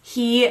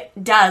 He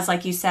does,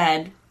 like you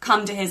said,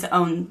 come to his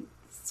own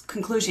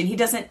conclusion. He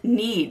doesn't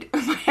need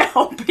my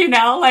help, and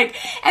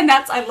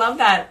I love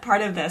that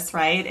part of this,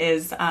 right?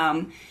 Is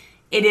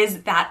it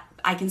is that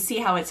I can see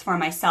how it's for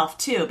myself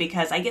too,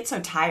 because I get so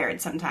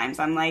tired sometimes.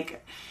 I'm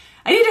like,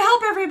 I need to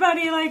help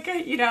everybody,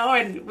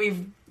 and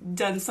we've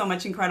done so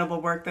much incredible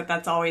work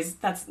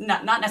that's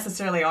not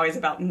necessarily always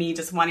about me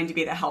just wanting to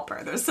be the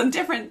helper. There's some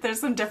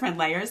different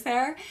layers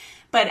there.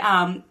 But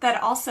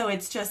that also,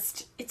 it's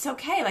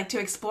okay, to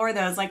explore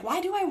those,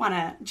 why do I want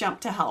to jump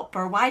to help?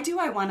 Or why do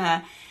I want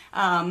to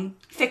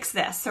fix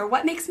this? Or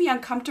what makes me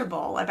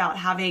uncomfortable about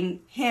having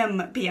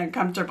him be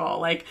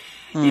uncomfortable? What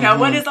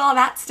is all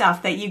that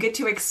stuff that you get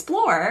to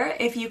explore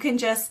if you can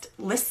just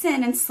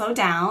listen and slow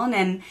down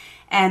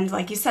and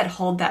like you said,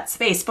 hold that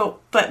space. But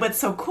what's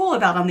so cool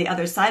about on the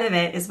other side of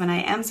it is when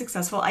I am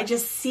successful, I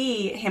just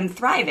see him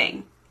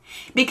thriving.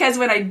 Because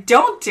when I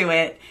don't do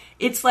it,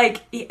 it's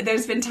like,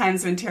 there's been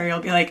times when Terry will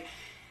be like,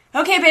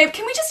 okay, babe,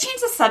 can we just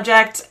change the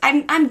subject?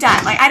 I'm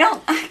done.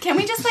 Can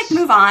we just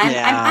move on?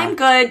 Yeah. I'm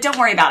good. Don't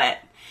worry about it.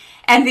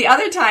 And the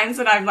other times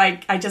when I'm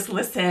I just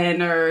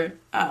listen, or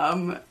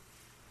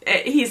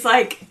he's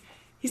like,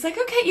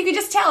 okay, you can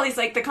just tell. He's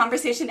like, the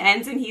conversation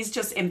ends and he's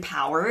just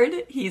empowered.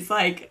 He's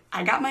like,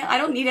 I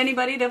don't need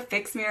anybody to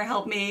fix me or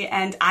help me.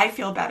 And I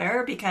feel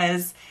better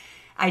because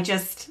I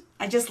just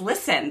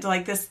listened.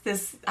 Like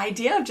this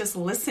idea of just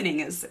listening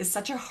is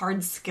such a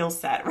hard skill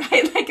set,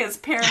 right? Like as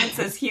parents,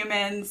 as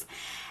humans.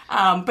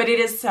 But it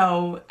is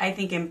so, I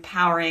think,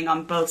 empowering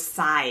on both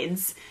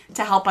sides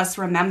to help us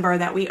remember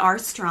that we are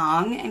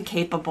strong and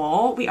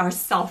capable. We are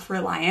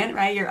self-reliant,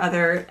 right? Your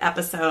other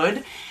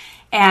episode.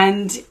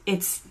 And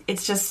it's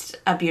just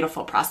a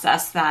beautiful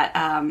process that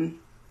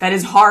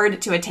is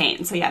hard to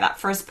attain. So yeah, that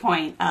first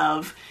point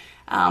of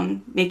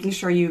making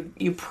sure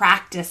you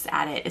practice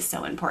at it is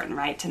so important,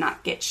 right? To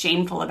not get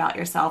shameful about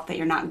yourself that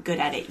you're not good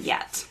at it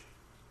yet.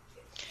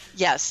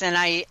 Yes, and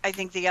I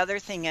think the other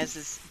thing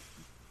is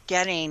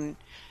getting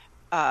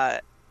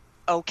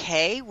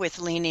okay with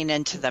leaning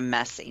into the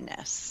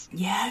messiness.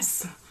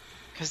 Yes.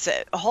 Because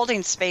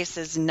holding space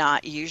is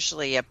not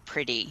usually a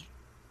pretty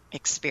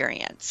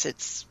experience.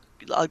 It's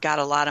got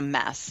a lot of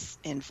mess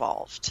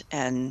involved.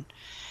 And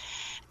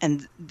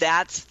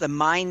that's the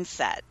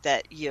mindset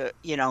that you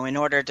know, in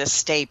order to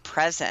stay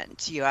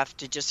present, you have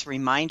to just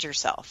remind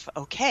yourself,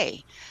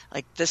 okay,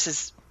 like this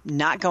is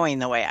not going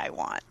the way I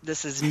want.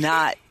 This is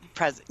not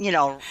present, you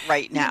know,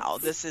 right now.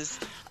 This is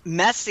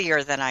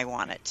messier than I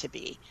want it to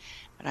be.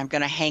 But I'm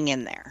going to hang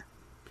in there.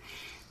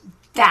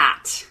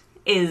 That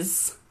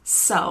is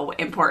so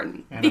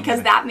important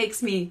because that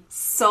makes me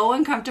so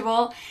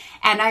uncomfortable.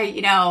 And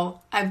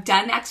I've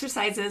done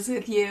exercises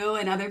with you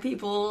and other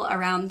people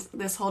around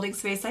this holding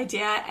space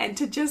idea, and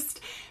to just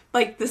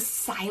like the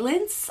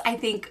silence, I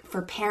think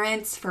for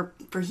parents, for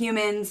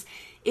humans,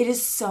 it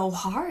is so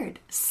hard.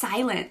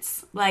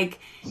 Silence, like,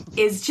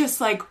 is just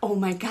like, oh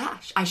my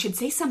gosh, I should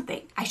say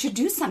something. I should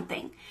do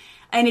something.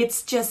 And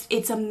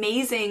it's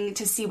amazing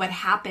to see what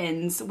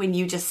happens when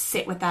you just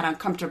sit with that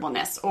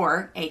uncomfortableness,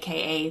 or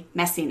AKA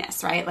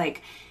messiness, right?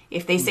 Like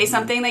if they say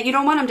something that you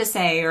don't want them to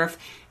say,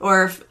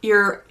 or if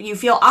you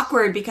feel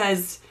awkward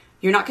because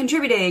you're not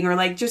contributing, or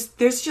like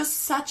there's just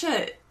such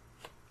a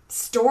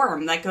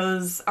storm that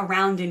goes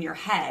around in your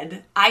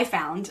head. I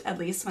found, at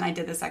least when I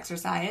did this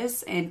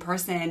exercise in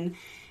person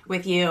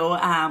with you,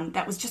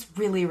 that was just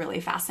really, really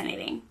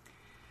fascinating.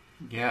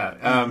 Yeah,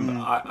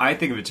 I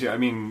think of it too. I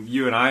mean,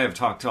 you and I have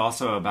talked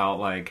also about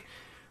like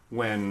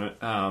when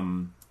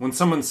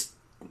someone's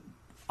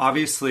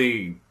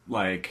obviously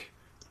like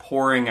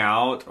pouring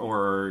out,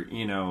 or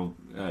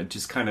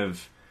just kind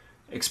of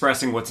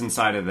expressing what's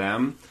inside of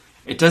them.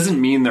 It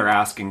doesn't mean they're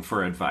asking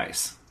for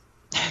advice.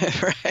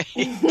 Right.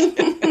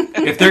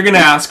 If they're going to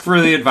ask for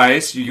the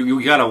advice,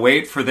 you got to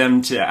wait for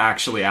them to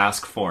actually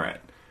ask for it.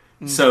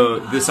 So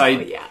this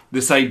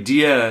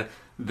idea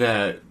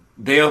that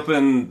they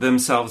open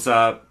themselves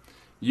up,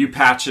 you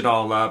patch it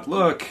all up.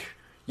 Look,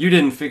 you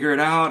didn't figure it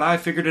out. I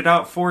figured it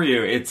out for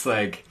you. It's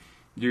like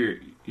you're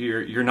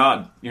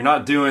not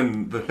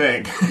doing the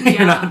thing.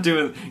 Yeah.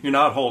 You're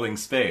not holding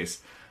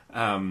space.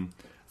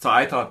 So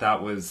I thought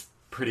that was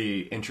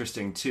pretty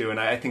interesting too, and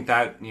I think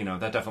that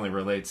that definitely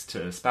relates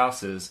to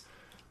spouses.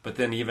 But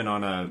then even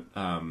on a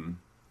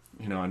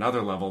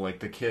another level, like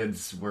the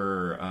kids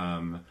were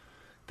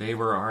they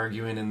were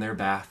arguing in their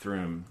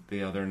bathroom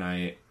the other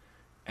night.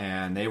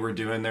 And they were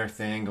doing their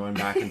thing, going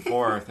back and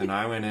forth, and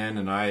I went in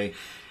and I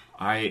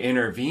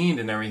intervened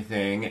and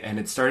everything, and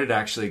it started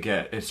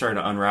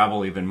to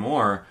unravel even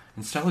more.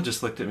 And Stella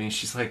just looked at me, and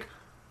she's like,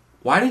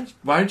 "Why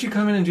did you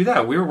come in and do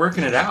that? We were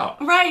working it out."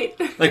 Right.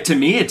 Like, to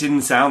me, it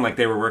didn't sound like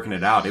they were working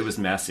it out. It was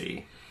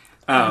messy.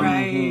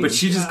 Right. But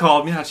she just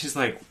called me out. She's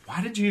like,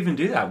 "Why did you even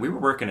do that? We were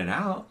working it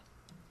out."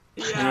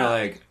 Yeah. And you're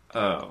like,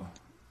 "Oh,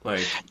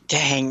 like,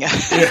 dang."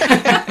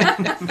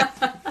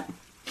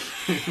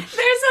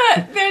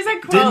 There's a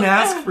quote. Didn't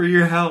ask for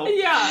your help.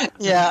 Yeah.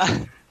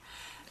 Yeah.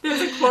 There's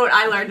a quote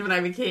I learned when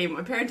I became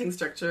a parenting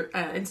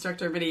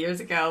instructor many years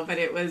ago, but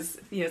it was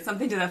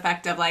something to the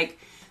effect of like,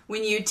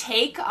 when you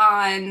take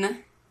on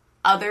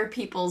other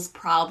people's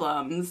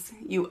problems,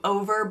 you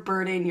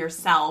overburden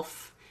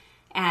yourself,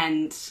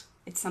 and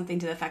it's something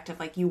to the effect of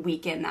like you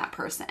weaken that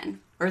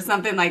person or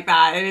something like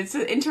that. And it's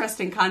an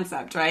interesting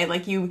concept, right?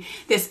 Like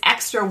this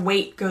extra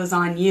weight goes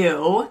on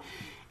you,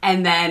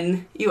 and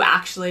then you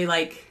actually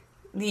like.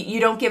 You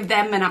don't give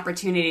them an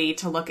opportunity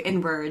to look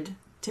inward,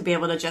 to be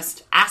able to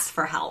just ask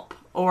for help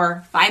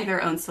or find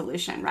their own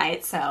solution,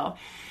 right? So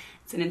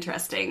it's an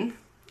interesting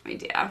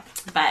idea.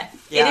 But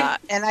yeah,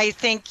 and I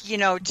think,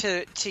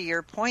 to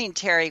your point,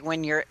 Terry,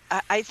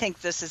 I think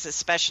this is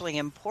especially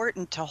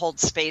important to hold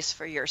space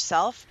for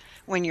yourself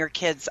when your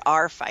kids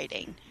are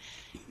fighting,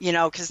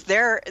 because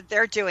they're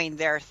doing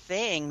their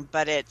thing,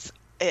 but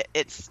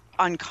it's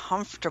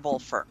uncomfortable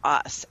for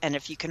us. And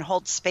if you can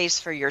hold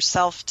space for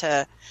yourself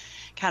to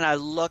kind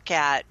of look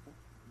at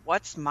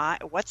what's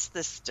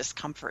this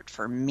discomfort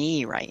for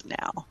me right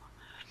now?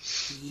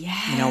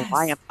 Yes.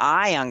 Why am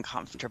I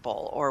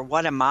uncomfortable, or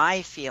what am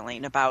I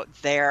feeling about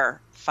their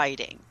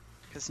fighting?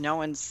 Because no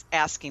one's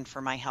asking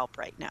for my help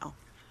right now.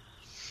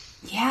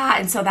 Yeah,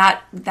 and so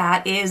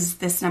that is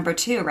this number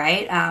 2,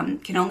 right?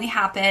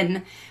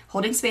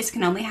 Holding space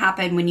can only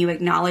happen when you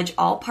acknowledge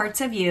all parts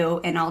of you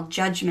and all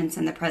judgments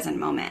in the present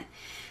moment.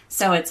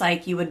 So it's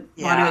like you would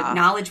want to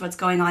acknowledge what's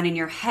going on in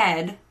your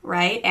head,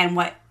 right? And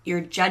what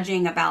you're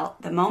judging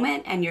about the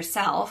moment and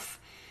yourself.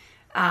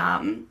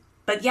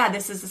 But yeah,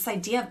 this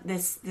idea of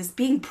this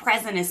being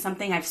present is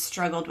something I've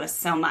struggled with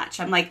so much.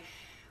 I'm like,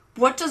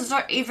 what does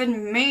that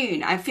even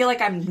mean? I feel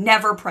like I'm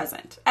never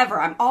present,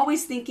 ever. I'm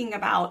always thinking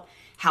about,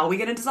 how are we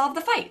going to dissolve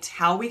the fight?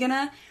 How are we going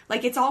to,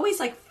 like, it's always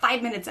like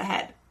 5 minutes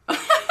ahead.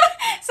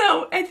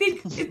 So I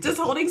think just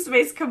holding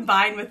space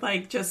combined with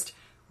like just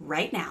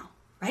right now,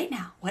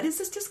 what is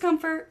this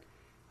discomfort?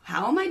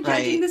 How am I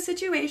judging the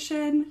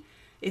situation?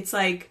 It's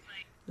like,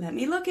 let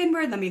me look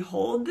inward, let me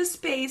hold the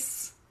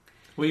space.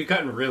 Well, you've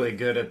gotten really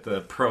good at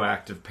the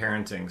proactive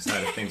parenting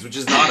side of things, which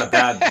is not a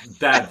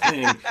bad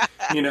thing.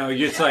 You know,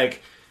 it's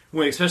like,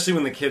 especially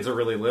when the kids are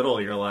really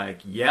little, you're like,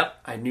 yep,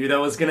 I knew that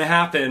was going to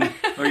happen.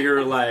 Or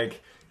you're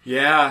like,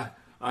 yeah,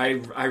 I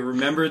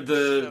remembered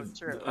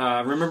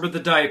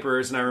the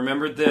diapers, and I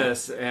remembered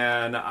this,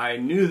 and I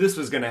knew this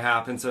was going to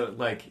happen. So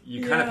like,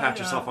 you kind of pat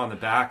yourself on the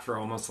back for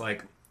almost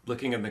like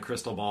looking in the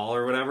crystal ball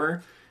or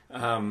whatever.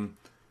 But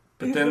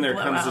then there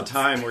comes a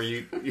time where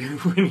you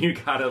when you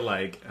gotta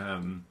like,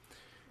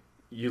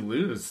 you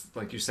lose,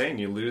 like you're saying,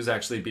 you lose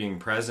actually being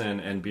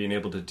present and being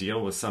able to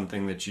deal with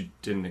something that you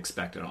didn't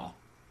expect at all.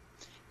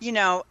 You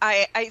know,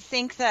 I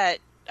think that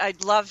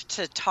I'd love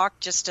to talk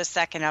just a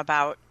second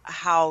about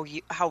how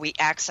we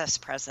access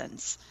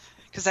presence,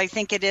 because I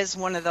think it is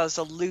one of those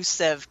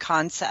elusive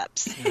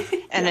concepts,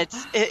 and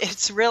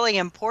it's really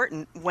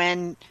important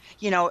when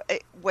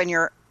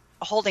you're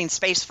holding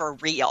space for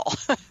real,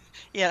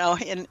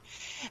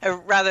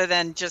 rather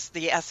than just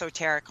the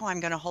esoteric. Oh,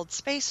 I'm going to hold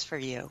space for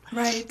you,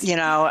 right?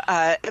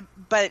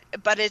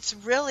 But it's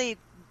really,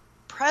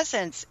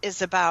 presence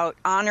is about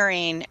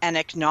honoring and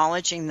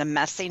acknowledging the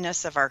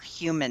messiness of our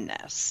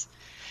humanness.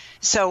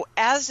 So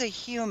as a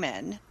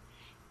human,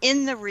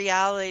 in the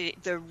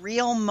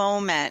real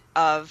moment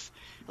of,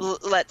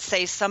 let's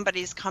say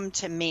somebody's come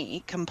to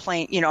me,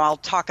 complain, I'll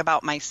talk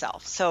about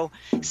myself. So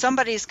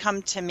somebody's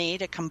come to me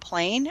to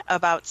complain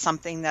about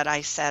something that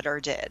I said or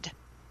did.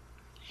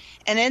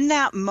 And in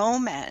that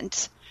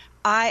moment,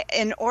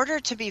 in order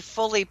to be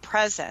fully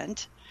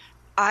present,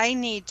 I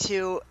need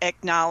to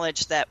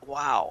acknowledge that,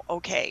 wow,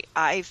 okay,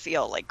 I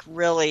feel like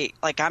really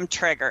like I'm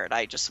triggered.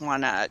 I just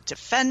want to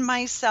defend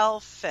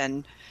myself.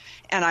 And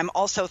I'm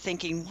also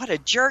thinking, what a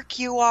jerk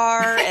you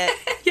are,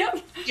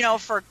 yep.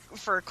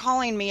 For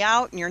calling me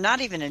out, and you're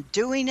not even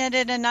doing it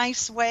in a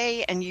nice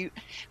way. And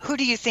who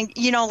do you think,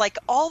 like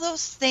all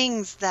those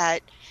things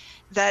that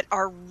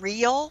are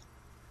real,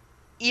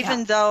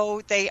 even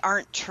though they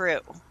aren't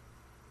true.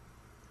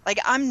 Like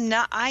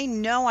I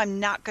know I'm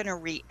not going to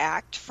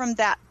react from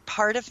that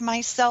part of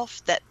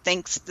myself that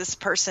thinks this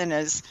person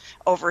is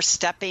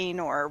overstepping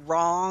or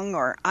wrong,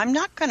 or I'm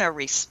not going to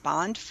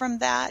respond from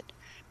that,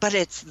 but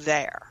it's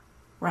there.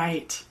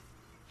 Right.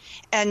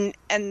 And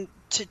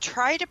to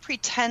try to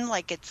pretend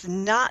like it's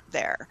not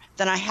there,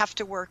 then I have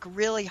to work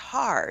really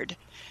hard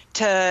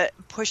to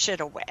push it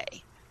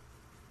away.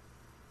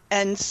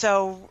 And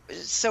so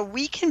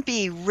we can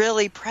be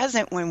really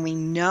present when we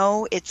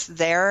know it's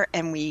there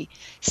and we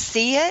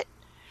see it,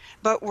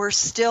 but we're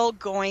still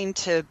going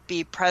to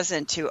be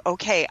present to,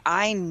 okay,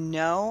 I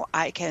know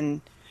I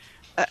can,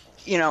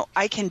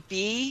 I can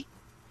be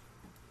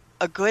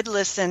a good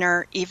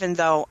listener even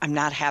though I'm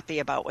not happy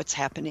about what's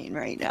happening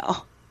right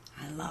now.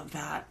 I love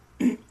that.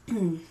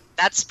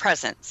 That's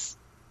presence.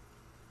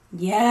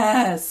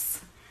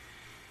 Yes.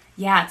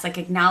 Yeah, it's like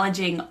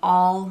acknowledging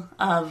all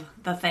of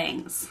the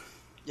things.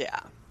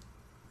 Yeah.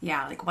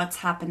 Yeah, like what's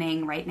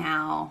happening right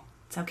now.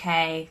 It's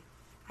okay.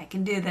 I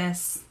can do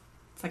this.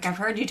 It's like I've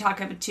heard you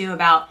talk too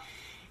about,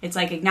 it's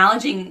like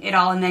acknowledging it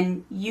all, and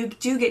then you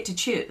do get to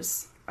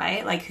choose,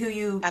 right? Like who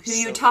you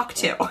talk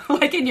to,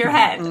 like in your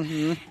head.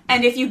 Mm-hmm.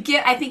 And if you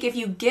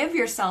give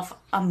yourself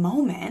a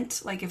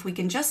moment, like if we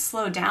can just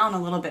slow down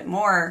a little bit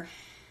more,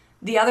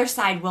 the other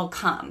side will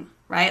come,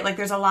 right? Like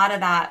there's a lot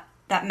of that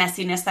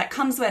messiness that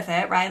comes with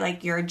it, right?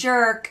 Like you're a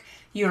jerk.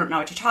 You don't know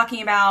what you're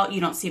talking about. You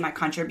don't see my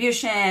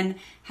contribution.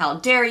 How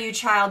dare you,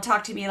 child,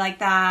 talk to me like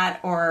that?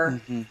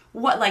 Or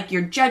what, like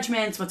your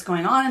judgments, what's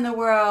going on in the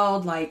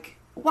world, like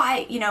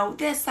why,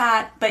 this,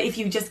 that. But if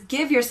you just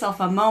give yourself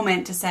a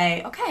moment to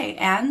say, okay,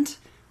 and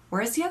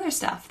where's the other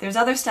stuff? There's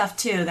other stuff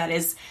too that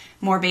is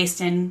more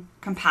based in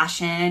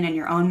compassion and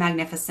your own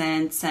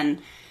magnificence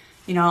and,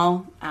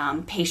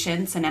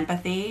 patience and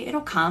empathy.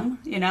 It'll come,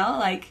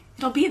 like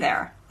it'll be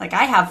there. Like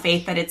I have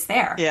faith that it's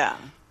there. Yeah.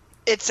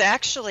 It's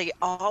actually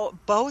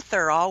both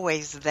are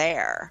always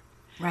there.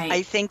 Right.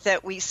 I think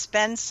that we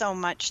spend so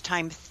much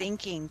time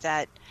thinking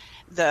that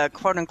the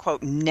quote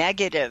unquote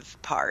negative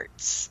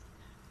parts,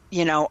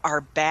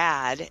 are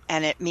bad.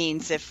 And it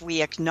means if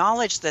we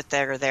acknowledge that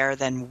they're there,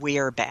 then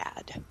we're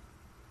bad.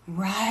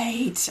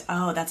 Right.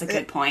 Oh, that's a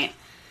good point.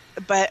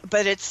 But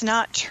it's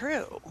not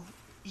true.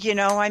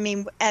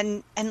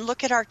 And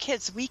look at our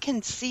kids. We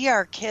can see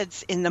our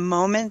kids in the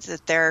moment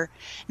that they're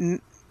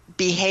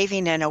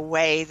behaving in a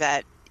way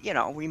that,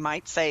 we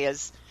might say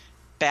is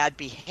bad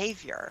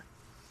behavior.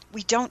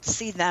 We don't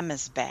see them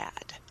as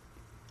bad.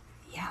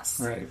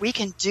 Yes. Right. We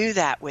can do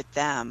that with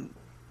them.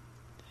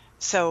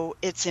 So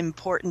it's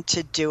important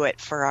to do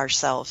it for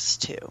ourselves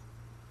too.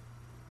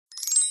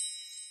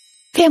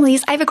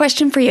 Families, I have a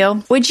question for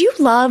you. Would you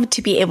love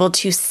to be able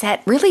to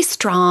set really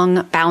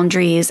strong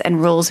boundaries and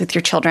rules with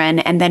your children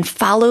and then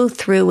follow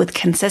through with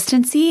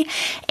consistency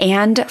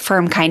and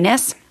firm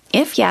kindness?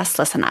 If yes,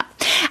 listen up.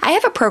 I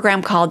have a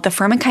program called the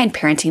Firm and Kind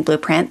Parenting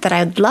Blueprint that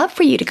I'd love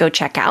for you to go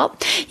check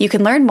out. You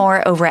can learn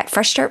more over at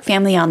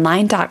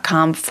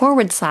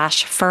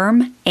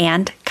freshstartfamilyonline.com/firm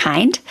and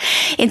kind.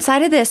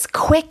 Inside of this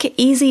quick,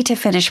 easy to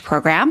finish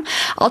program,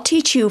 I'll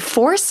teach you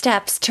 4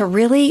 steps to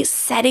really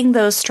setting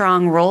those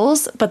strong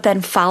rules, but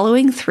then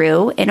following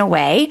through in a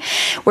way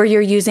where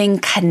you're using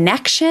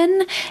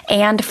connection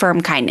and firm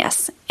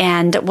kindness.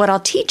 And what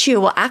I'll teach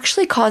you will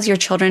actually cause your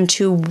children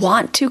to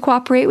want to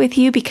cooperate with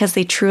you because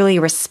they truly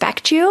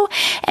respect you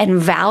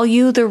and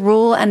value the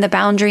rule and the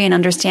boundary and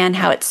understand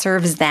how it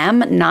serves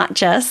them, not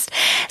just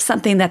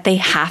something that they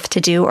have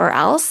to do or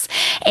else.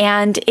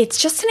 And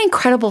it's just an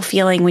incredible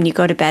feeling when you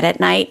go to bed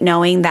at night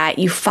knowing that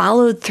you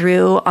followed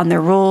through on the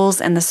rules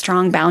and the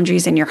strong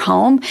boundaries in your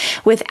home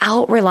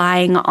without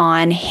relying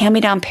on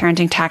hand-me-down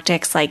parenting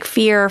tactics like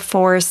fear,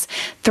 force,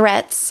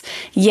 threats,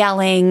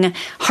 yelling,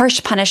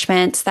 harsh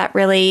punishments that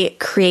really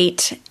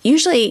create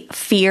usually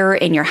fear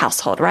in your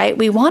household, right?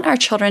 We want our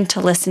children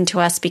to listen to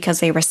us because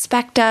they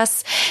respect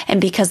us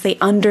and because they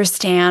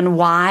understand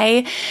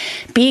why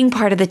being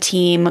part of the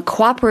team,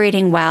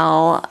 cooperating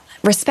well,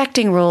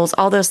 respecting rules,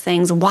 all those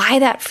things, why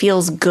that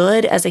feels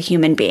good as a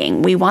human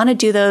being. We want to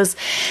do those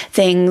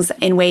things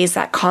in ways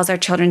that cause our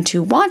children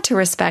to want to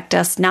respect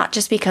us, not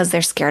just because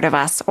they're scared of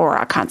us or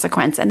a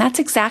consequence. And that's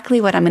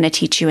exactly what I'm going to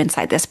teach you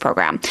inside this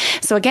program.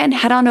 So again,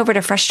 head on over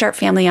to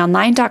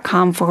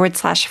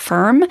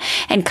freshstartfamilyonline.com/firm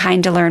and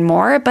kind to learn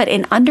more. But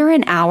in under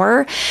an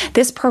hour,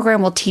 this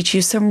program will teach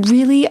you some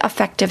really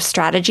effective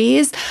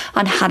strategies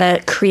on how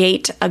to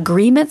create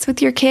agreements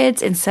with your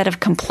kids instead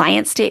of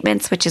compliance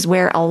statements, which is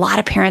where a lot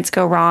of parents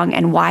go wrong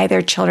and why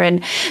their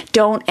children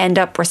don't end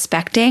up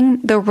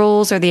respecting the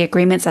rules or the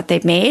agreements that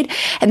they've made.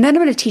 And then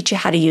I'm going to teach you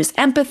how to use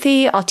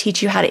empathy. I'll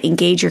teach you how to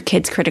engage your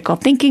kids' critical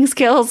thinking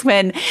skills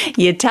when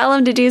you tell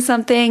them to do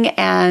something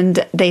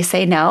and they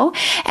say no.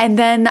 And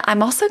then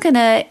I'm also going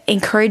to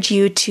encourage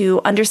you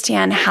to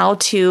understand how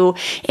to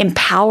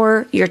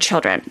empower your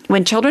children.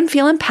 When children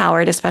feel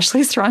empowered,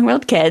 especially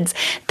strong-willed kids,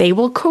 they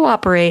will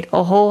cooperate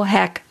a whole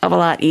heck of a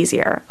lot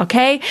easier.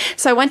 Okay?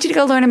 So I want you to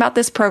go learn about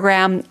this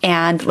program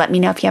and let me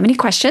know if you have any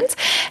questions.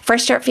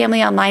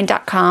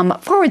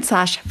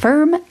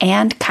 freshstartfamilyonline.com/firm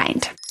and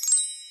kind.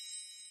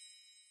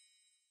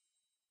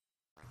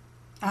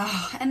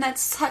 Oh, and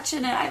that's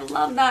I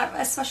love that,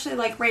 especially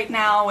like right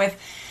now with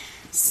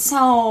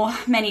so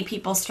many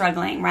people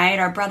struggling, right?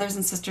 Our brothers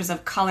and sisters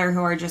of color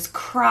who are just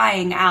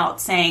crying out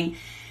saying,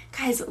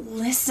 guys,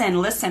 listen,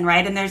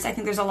 right? And I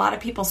think there's a lot of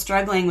people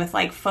struggling with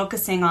like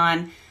focusing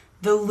on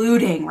the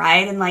looting,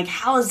 right? And like,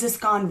 how has this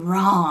gone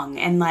wrong?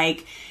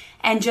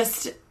 And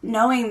just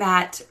knowing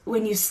that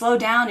when you slow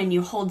down and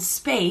you hold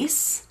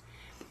space,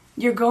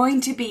 you're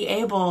going to be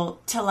able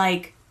to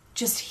like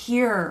just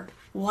hear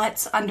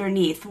what's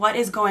underneath, what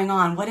is going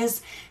on, what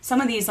is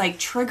some of these like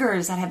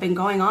triggers that have been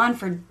going on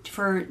for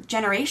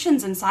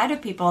generations inside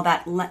of people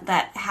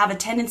that have a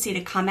tendency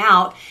to come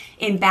out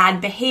in bad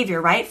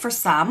behavior, right? For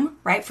some,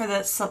 right? For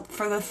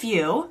the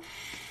few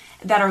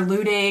that are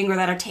looting or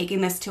that are taking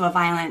this to a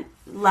violent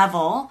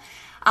level.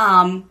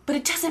 But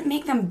it doesn't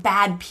make them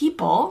bad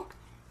people.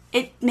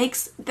 It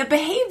makes the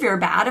behavior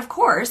bad, of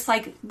course.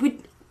 Like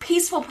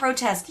peaceful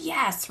protest,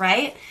 yes,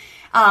 right?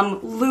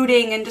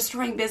 Looting and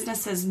destroying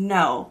businesses,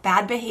 no.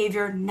 Bad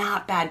behavior,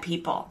 not bad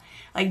people.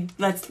 Like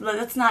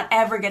let's not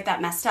ever get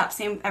that mixed up.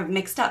 Same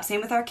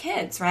with our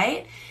kids,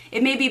 right?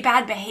 It may be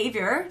bad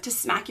behavior to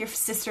smack your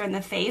sister in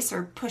the face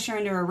or push her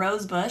into a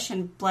rose bush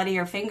and bloody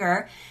your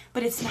finger,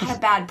 but it's not a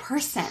bad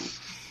person.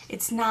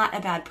 It's not a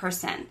bad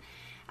person.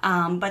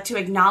 But to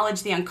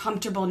acknowledge the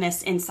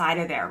uncomfortableness inside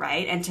of there,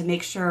 right? And to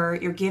make sure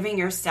you're giving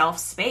yourself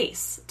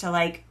space to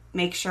like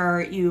make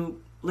sure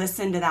you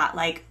listen to that,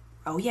 like,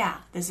 oh yeah,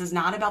 this is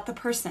not about the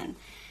person.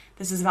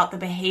 This is about the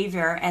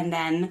behavior. And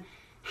then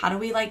how do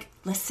we like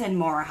listen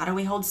more? How do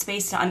we hold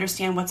space to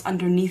understand what's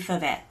underneath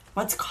of it?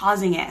 What's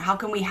causing it? How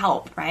can we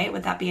help, right?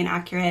 Would that be an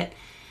accurate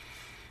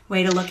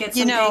way to look at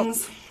some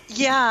things?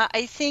 Yeah,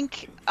 I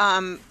think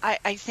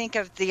I think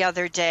of the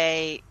other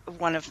day,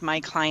 one of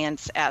my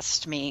clients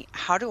asked me,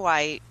 how do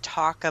I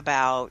talk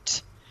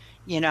about,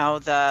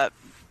 the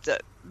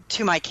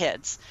to my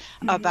kids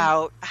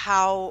about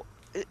how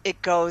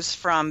it goes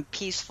from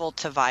peaceful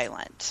to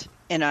violent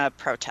in a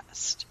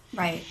protest.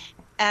 Right.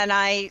 And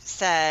I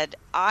said,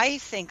 I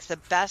think the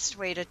best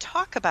way to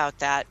talk about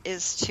that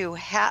is to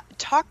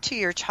talk to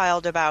your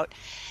child about,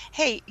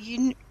 hey,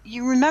 you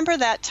remember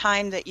that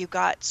time that you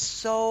got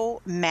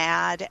so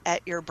mad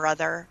at your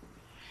brother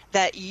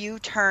that you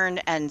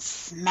turned and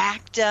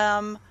smacked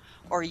him,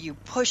 or you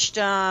pushed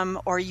him,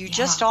 or you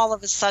just all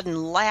of a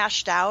sudden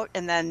lashed out,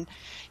 and then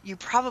you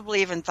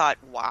probably even thought,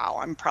 wow,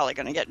 I'm probably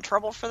going to get in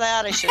trouble for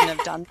that. I shouldn't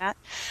have done that.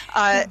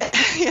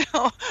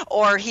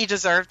 Or he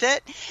deserved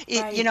it.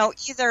 Right.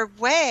 Either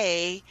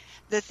way,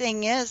 the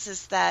thing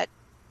is that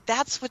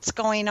that's what's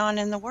going on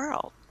in the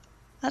world.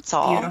 That's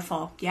all.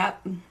 Beautiful.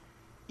 Yep.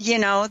 You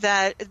know,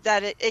 that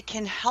it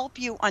can help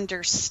you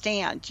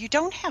understand. You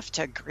don't have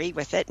to agree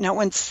with it. No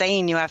one's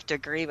saying you have to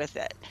agree with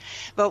it.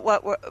 But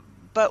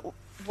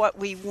what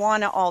we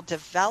want to all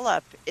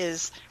develop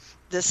is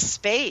the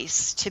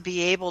space to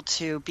be able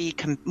to be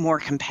more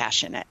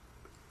compassionate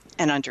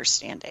and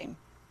understanding.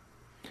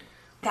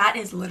 That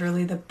is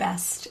literally the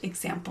best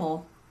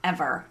example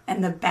ever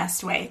and the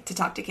best way to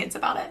talk to kids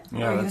about it.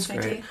 Yeah, that's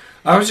great.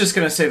 I was just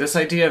going to say this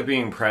idea of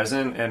being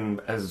present, and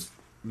as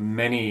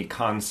many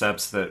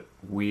concepts that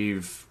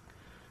we've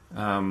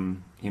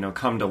come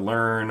to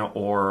learn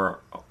or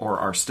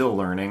are still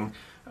learning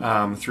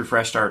through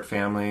Fresh Start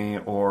Family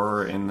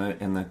or in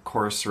the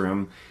course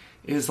room,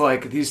 is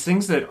like these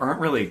things that aren't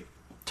really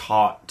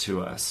taught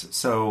to us.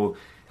 So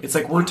it's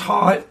like we're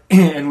taught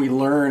and we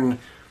learn.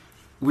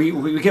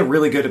 We get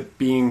really good at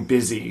being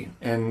busy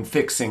and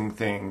fixing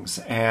things,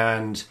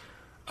 and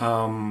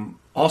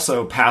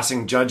also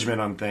passing judgment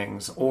on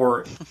things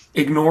or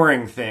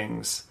ignoring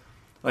things.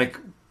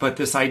 But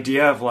this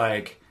idea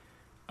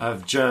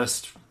of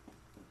just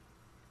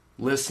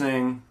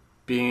listening,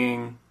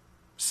 being,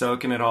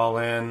 soaking it all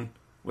in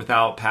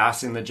without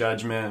passing the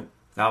judgment,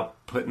 without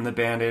putting the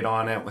Band-Aid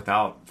on it,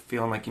 without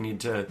feeling like you need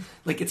to,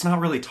 it's not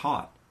really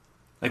taught.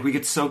 We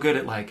get so good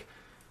at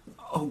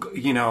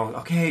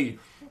okay,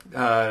 what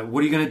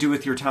are you going to do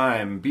with your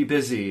time? Be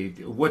busy.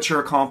 What's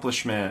your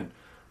accomplishment?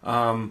 You're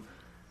going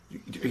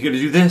to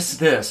do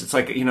this. It's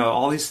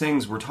all these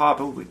things we're taught,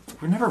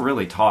 but we're never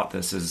really taught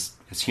this as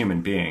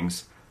human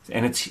beings.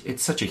 And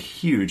it's such a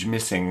huge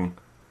missing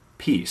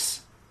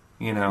piece,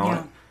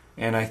 Yeah.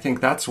 And I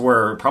think that's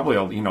where probably,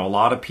 a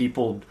lot of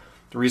people,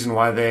 the reason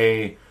why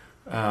they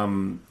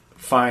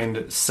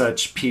find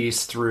such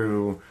peace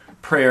through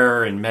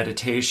prayer and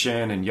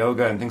meditation and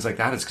yoga and things like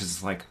that is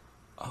because it's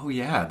oh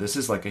yeah, this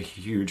is a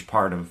huge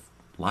part of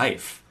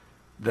life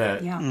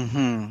that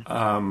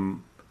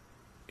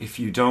if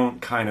you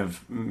don't kind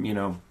of,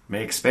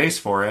 make space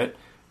for it,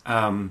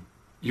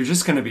 you're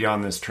just going to be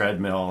on this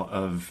treadmill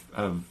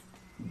of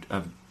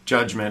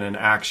judgment and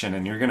action,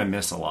 and you're going to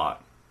miss a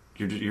lot.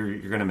 You're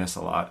going to miss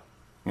a lot.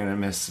 You're going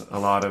to miss a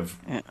lot of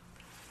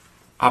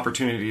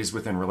opportunities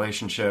within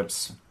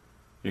relationships.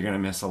 You're going to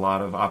miss a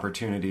lot of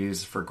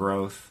opportunities for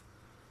growth.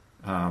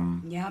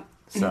 Yep.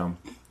 So,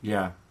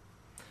 yeah.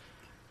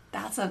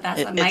 That's a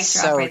mic drop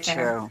so right true.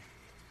 there.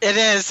 It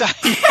is.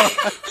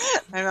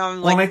 I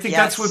know. And I think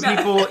that's what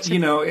people,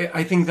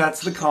 I think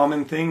that's the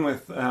common thing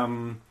with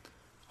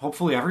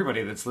hopefully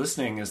everybody that's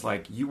listening is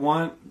you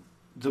want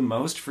the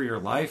most for your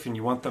life, and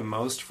you want the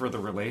most for the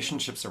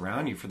relationships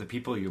around you, for the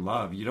people you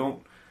love. You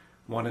don't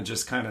want to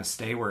just kind of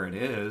stay where it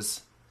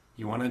is.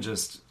 You want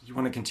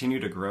to continue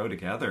to grow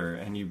together,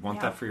 and you want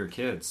that for your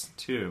kids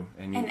too.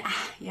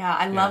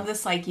 I love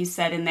this, like you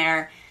said in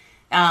there,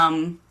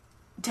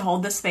 to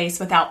hold the space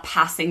without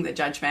passing the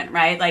judgment,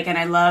 right? And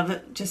I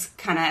love just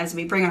kind of as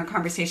we bring our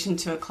conversation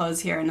to a close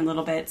here in a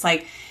little bit, it's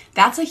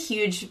that's a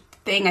huge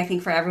thing, I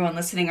think, for everyone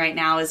listening right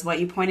now is what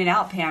you pointed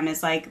out, Pam,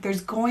 is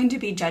there's going to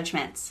be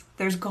judgments.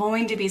 There's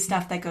going to be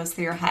stuff that goes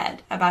through your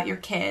head about your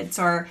kids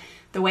or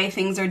the way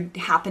things are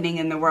happening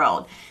in the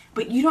world.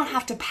 But you don't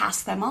have to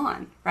pass them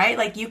on,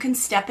 right? You can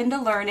step into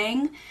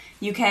learning.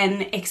 You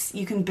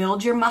can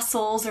build your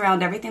muscles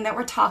around everything that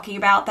we're talking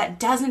about. That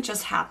doesn't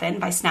just happen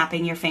by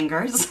snapping your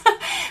fingers.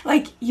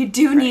 You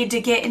do need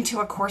to get into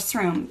a course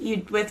room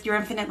with Your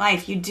Infinite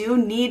Life. You do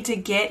need to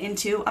get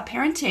into a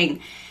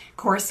parenting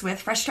course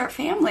with Fresh Start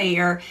Family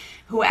or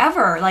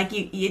whoever.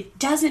 It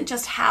doesn't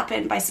just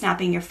happen by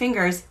snapping your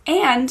fingers,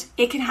 and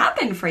it can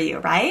happen for you,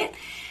 right?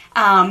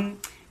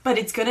 But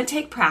it's going to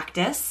take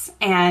practice,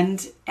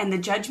 and the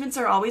judgments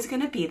are always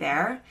going to be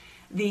there.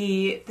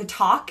 The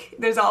talk,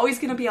 there's always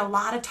going to be a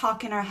lot of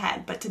talk in our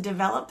head, but to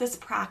develop this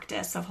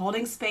practice of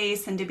holding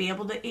space and to be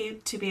able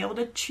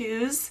to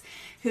choose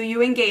who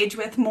you engage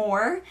with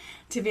more,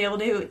 to be able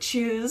to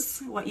choose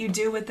what you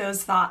do with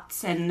those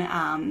thoughts and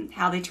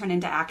how they turn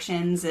into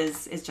actions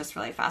is just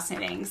really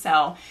fascinating.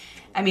 So,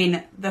 I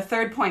mean, the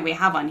third point we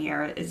have on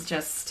here is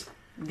just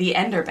the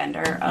ender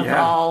bender of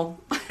all.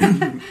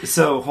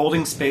 So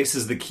holding space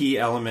is the key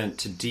element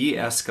to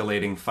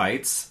de-escalating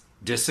fights,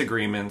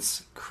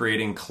 disagreements,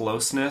 creating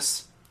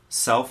closeness,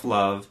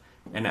 self-love,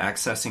 and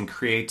accessing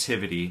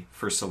creativity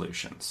for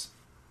solutions.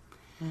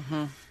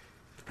 Mm-hmm.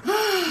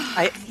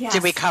 Yes.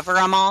 Did we cover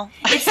them all?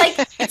 It's like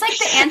the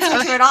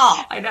answer to it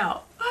all. I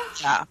know.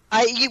 Yeah.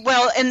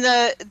 And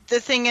the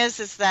thing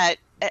is that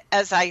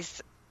as I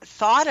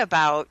thought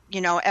about,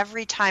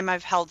 every time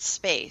I've held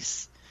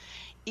space,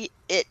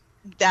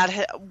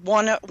 that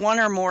one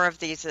or more of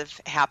these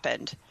have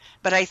happened.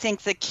 But I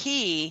think the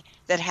key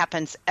that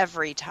happens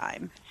every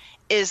time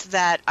is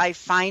that I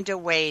find a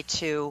way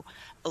to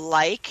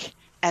like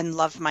and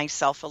love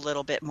myself a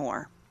little bit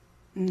more.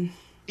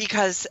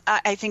 Because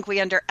I think we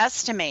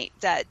underestimate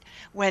that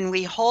when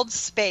we hold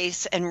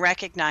space and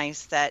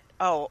recognize that,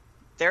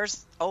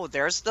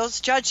 there's those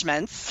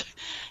judgments,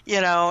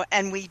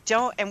 and we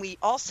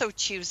also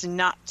choose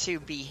not to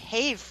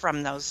behave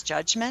from those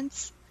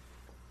judgments,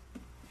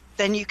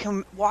 then you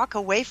can walk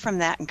away from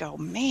that and go,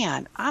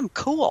 man, I'm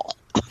cool.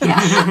 Yeah.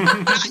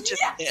 I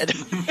just did.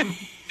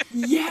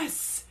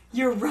 Yes,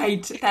 you're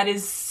right. That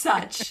is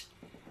such,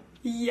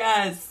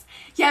 yes.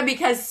 Yeah,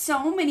 because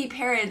so many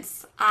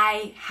parents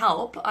I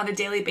help on a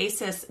daily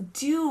basis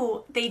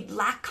they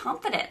lack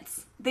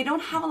confidence. They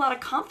don't have a lot of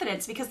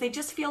confidence because they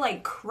just feel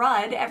like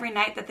crud every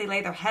night that they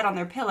lay their head on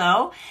their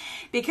pillow,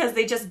 because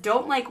they just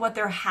don't like what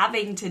they're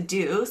having to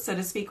do, so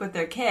to speak, with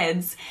their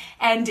kids.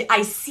 And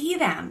I see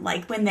them,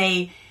 like when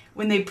they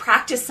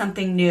practice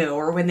something new,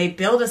 or when they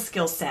build a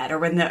skill set, or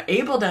when they're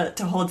able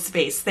to hold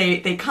space,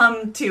 they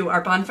come to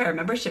our Bonfire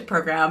membership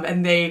program,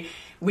 and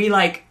we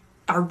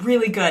are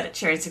really good at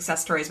sharing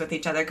success stories with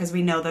each other because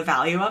we know the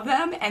value of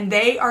them, and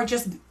they are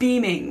just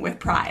beaming with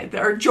pride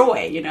or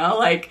joy, you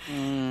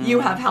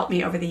have helped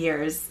me over the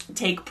years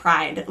take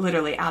pride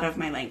literally out of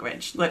my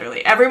language.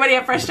 Literally. Everybody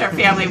at Fresh Start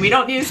Family, we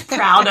don't use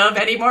proud of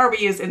anymore. We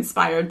use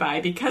inspired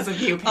by, because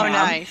of you, Pam. Oh,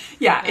 nice.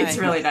 Yeah, it's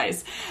really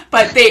nice.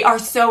 But they are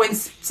so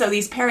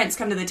these parents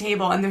come to the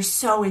table and they're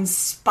so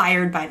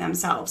inspired by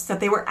themselves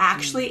that they were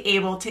actually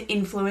able to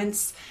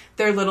influence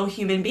their little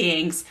human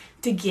beings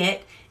to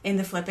get in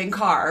the flipping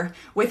car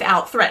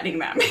without threatening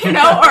them,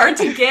 or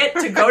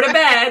to go to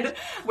bed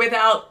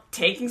without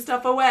taking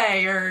stuff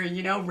away, or,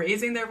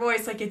 raising their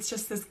voice. Like, it's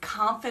just this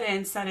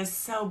confidence that is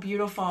so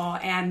beautiful,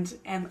 and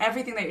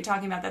everything that you're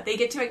talking about, that they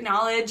get to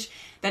acknowledge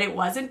that it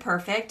wasn't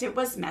perfect. It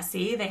was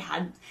messy. They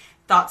had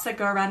thoughts that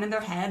go around in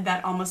their head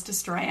that almost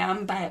destroy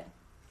them.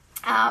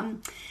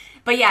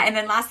 But yeah, and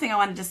then last thing I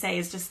wanted to say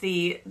is just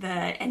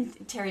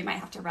and Terry might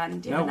have to run.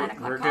 Do you have a 9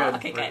 o'clock we're call? good.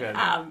 Okay, we're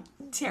good.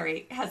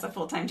 Terry has a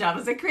full-time job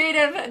as a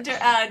creative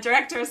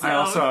director. So I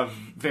also have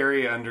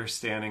very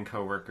understanding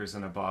coworkers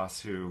and a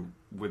boss who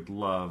would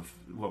love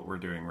what we're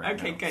doing right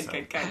now. Okay, good.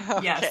 Okay.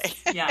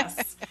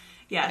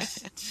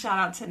 Yes. Shout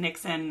out to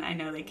Nixon. I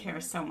know they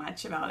care so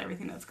much about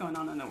everything that's going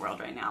on in the world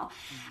right now.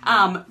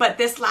 But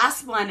this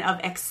last one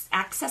of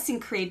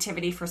accessing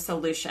creativity for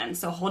solutions.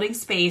 So holding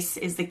space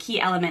is the key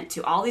element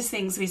to all these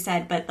things we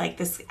said, but like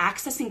this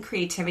accessing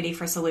creativity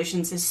for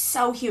solutions is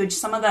so huge.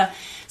 Some of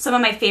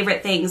my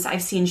favorite things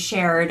I've seen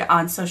shared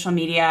on social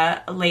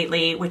media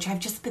lately, which I've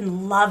just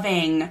been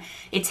loving.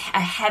 It's a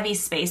heavy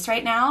space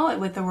right now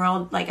with the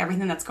world, like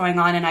everything that's going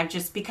on. And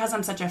because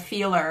I'm such a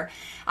feeler,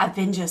 I've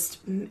been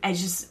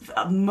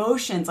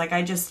emotions. Like,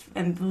 I just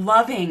am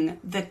loving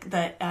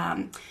the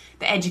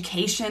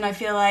education. I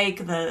feel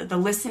like the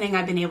listening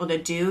I've been able to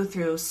do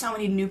through so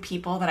many new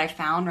people that I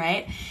found,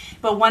 right?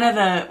 But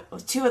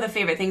two of the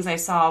favorite things I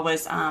saw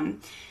was,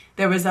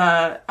 there was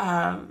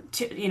a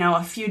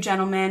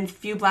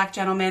few black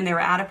gentlemen. They were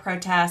at a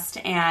protest,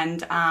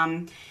 and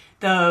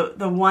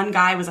the one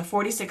guy was a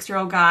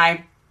 46-year-old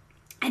guy.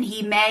 And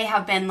he may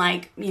have been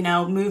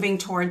moving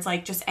towards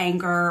just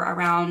anger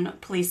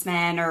around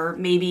policemen, or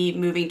maybe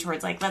moving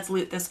towards let's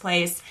loot this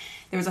place.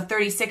 There was a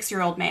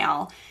 36-year-old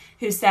male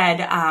who said,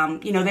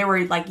 they were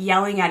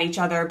yelling at each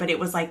other, but it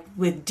was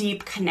with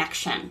deep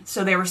connection.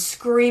 So they were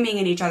screaming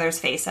in each other's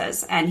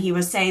faces. And he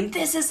was saying,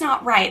 this is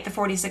not right. The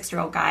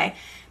 46-year-old guy,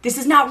 this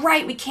is not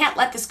right. We can't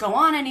let this go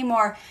on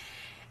anymore.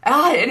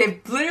 And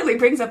it literally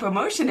brings up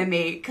emotion in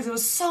me because it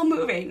was so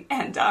moving.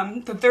 And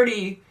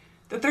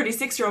the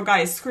 36-year-old guy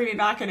is screaming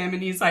back at him,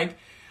 and he's like,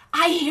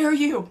 I hear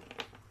you.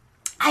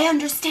 I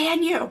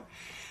understand you.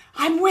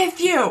 I'm with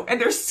you. And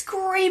they're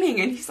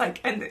screaming, and he's like,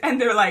 and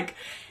they're like,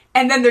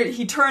 and then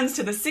he turns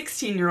to the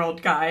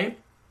 16-year-old guy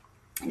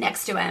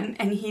next to him,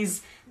 and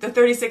the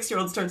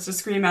 36-year-old starts to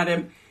scream at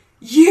him,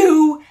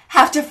 you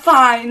have to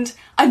find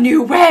a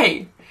new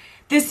way.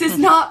 This is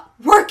not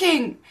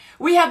working.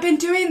 We have been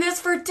doing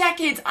this for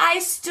decades. I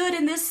stood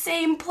in this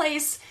same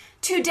place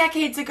 2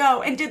 decades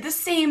ago and did the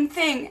same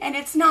thing, and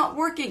it's not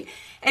working.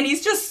 And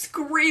he's just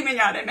screaming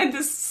at him. And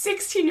this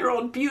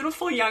 16-year-old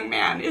beautiful young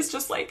man is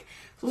just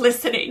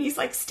listening. He's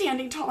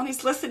standing tall, and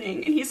he's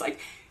listening. And he's like,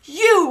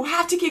 you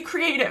have to get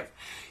creative.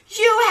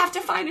 You have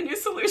to find a new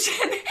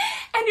solution.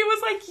 And it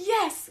was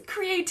yes,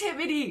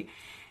 creativity,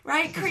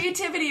 right?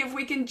 Creativity, if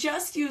we can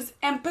just use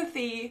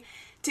empathy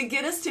to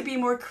get us to be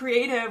more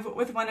creative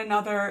with one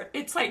another.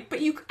 It's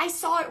I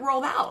saw it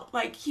roll out.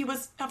 He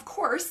was, of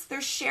course,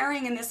 they're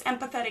sharing in this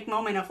empathetic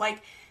moment of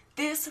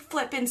this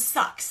flippin'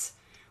 sucks.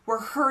 We're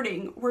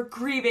hurting. We're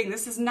grieving.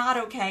 This is not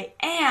okay.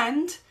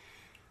 And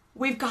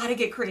we've got to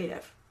get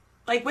creative.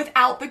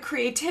 Without the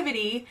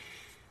creativity,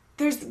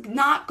 there's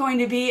not going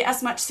to be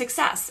as much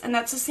success. And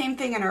that's the same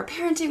thing in our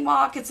parenting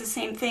walk. It's the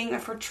same thing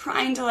if we're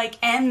trying to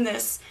end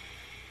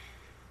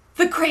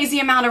the crazy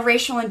amount of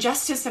racial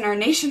injustice in our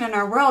nation and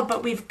our world,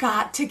 but we've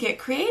got to get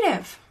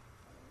creative,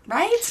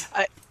 right?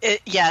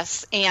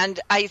 Yes, and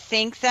I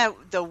think that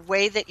the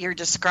way that you're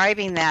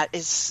describing that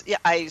is,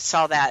 I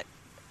saw that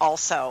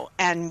also,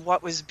 and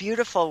what was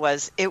beautiful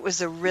was it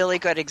was a really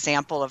good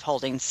example of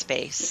holding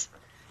space,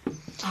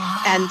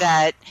 and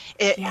that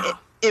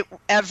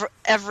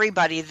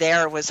everybody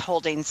there was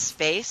holding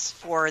space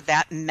for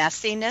that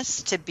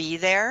messiness to be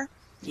there,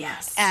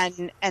 Yes.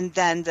 And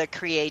then the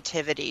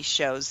creativity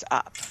shows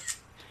up.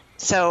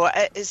 So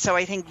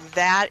I think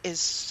that is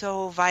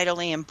so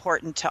vitally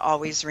important to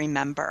always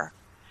remember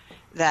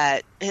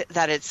that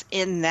it's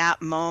in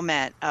that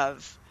moment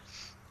of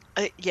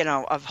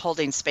of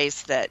holding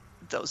space that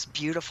those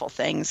beautiful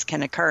things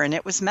can occur. And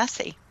it was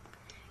messy.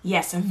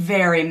 Yes,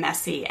 very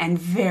messy and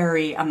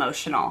very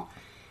emotional.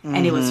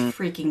 And it was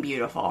freaking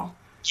beautiful.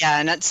 Yeah.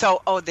 And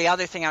so, the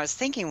other thing I was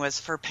thinking was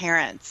for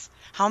parents,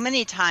 how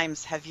many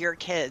times have your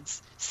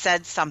kids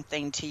said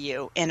something to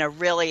you in a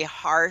really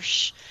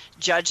harsh,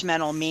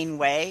 judgmental, mean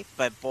way,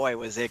 but boy,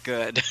 was it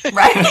good.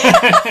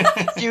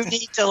 Right. You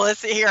need to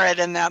hear it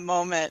in that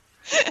moment.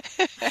 So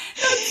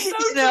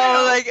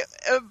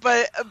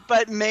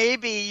but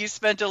maybe you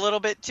spent a little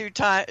bit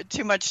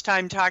too much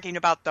time talking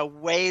about the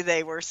way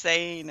they were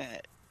saying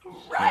it.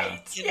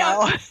 Right. You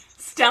know?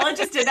 Stella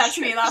just did that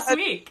to me last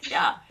week.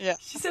 Yeah. Yeah.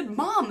 She said,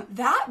 Mom,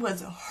 that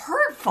was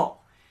hurtful.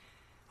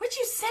 What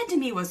you said to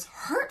me was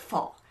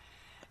hurtful.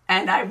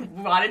 And I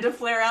wanted to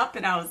flare up,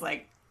 and I was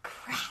like,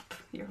 crap,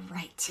 you're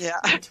right. Yeah.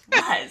 It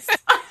was.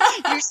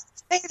 You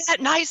say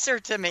that nicer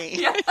to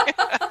me. Yeah.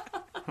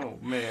 Oh,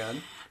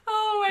 man.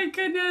 Oh my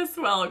goodness.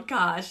 Well,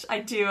 gosh,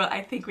 I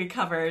think we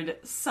covered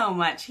so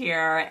much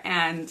here.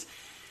 And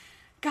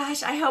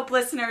gosh, I hope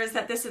listeners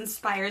that this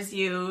inspires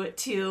you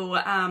to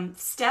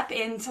step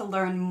in to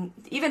learn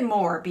even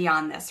more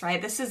beyond this,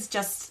 right? This is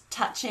just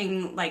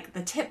touching like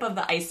the tip of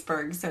the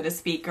iceberg, so to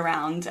speak,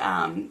 around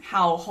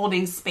how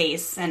holding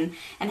space and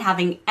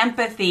having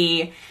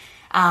empathy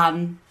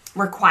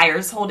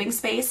requires holding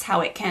space,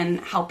 how it can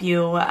help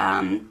you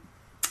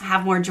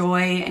have more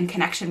joy and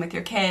connection with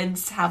your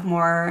kids, have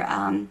more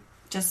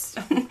just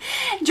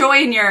joy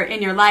in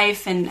your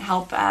life, and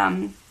help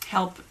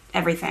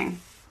everything.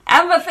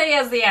 Empathy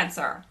is the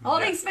answer.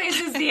 Holding space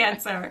is the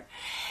answer.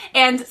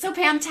 And so,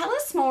 Pam, tell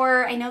us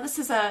more. I know this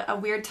is a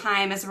weird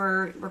time as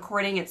we're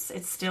recording. It's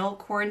still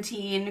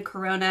quarantine,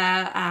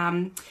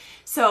 Corona.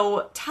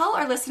 So tell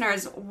our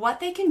listeners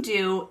what they can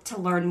do to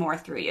learn more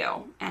through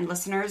you. And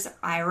listeners,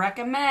 I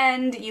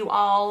recommend you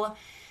all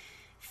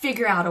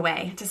figure out a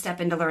way to step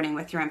into learning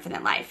with Your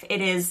Infinite Life.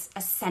 It is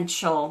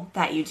essential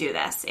that you do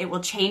this. It will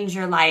change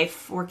your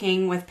life.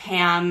 Working with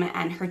Pam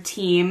and her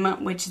team,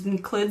 which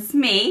includes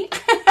me,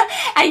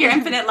 at Your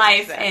Infinite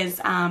Life is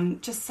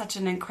just such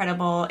an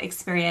incredible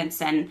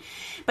experience.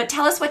 But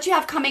tell us what you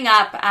have coming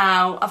up.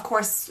 Of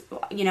course,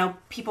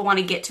 people want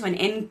to get to an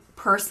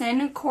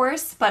in-person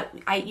course, but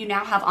you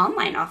now have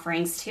online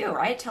offerings too,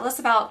 right? Tell us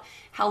about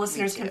how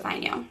listeners can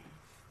find you.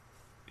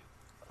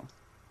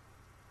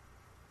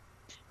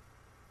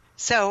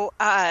 So,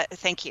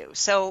 thank you.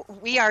 So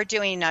we are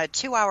doing a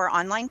 2-hour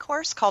online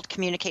course called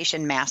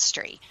Communication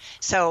Mastery.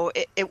 So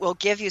it will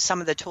give you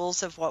some of the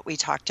tools of what we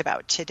talked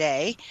about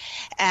today.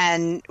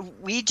 And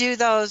we do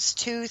those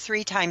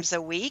 2-3 times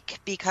a week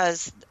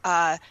because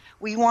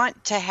we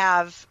want to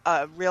have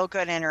a real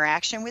good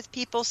interaction with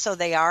people. So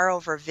they are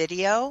over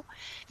video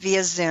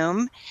via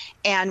Zoom.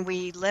 And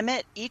we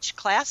limit each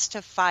class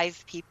to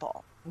 5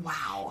 people.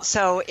 Wow.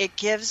 So it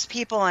gives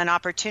people an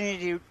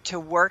opportunity to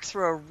work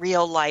through a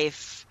real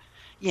life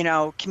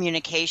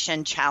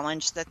communication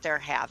challenge that they're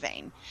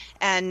having.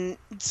 And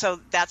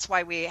so that's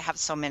why we have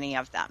so many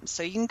of them.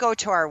 So you can go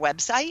to our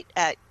website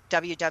at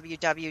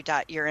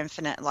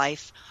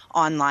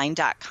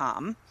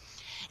www.yourinfinitelifeonline.com.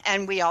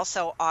 And we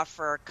also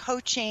offer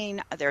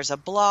coaching. There's a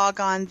blog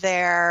on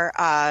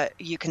there.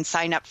 You can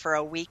sign up for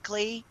a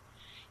weekly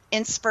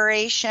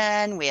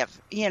inspiration. We have,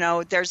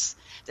 there's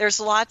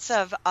lots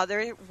of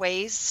other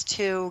ways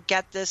to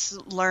get this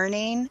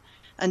learning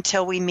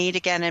until we meet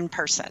again in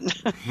person.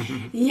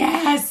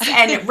 Yes.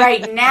 And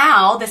right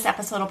now, this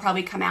episode will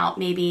probably come out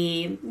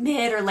maybe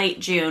mid or late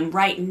June.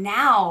 Right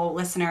now,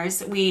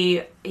 listeners,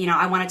 I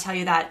want to tell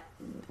you that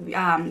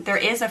there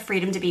is a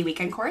Freedom to Be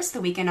weekend course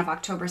the weekend of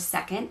October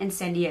 2nd in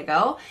San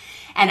Diego.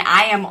 And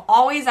I am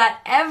always at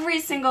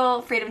every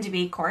single Freedom to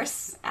Be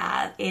course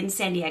in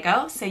San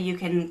Diego. So you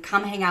can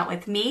come hang out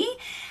with me.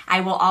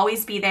 I will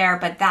always be there.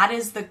 But that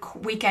is the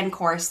weekend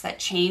course that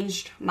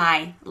changed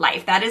my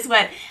life. That is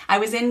what I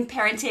was in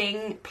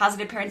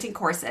positive parenting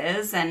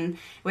courses, and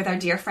with our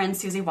dear friend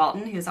Susie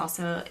Walton, who's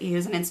an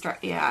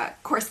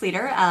course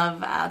leader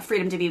of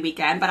Freedom to Be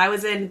weekend. But I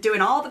was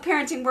doing all the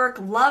parenting work,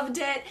 loved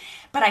it.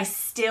 But I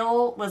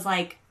still was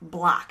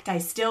blocked. I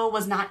still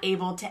was not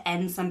able to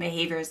end some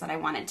behaviors that I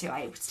wanted to.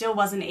 I still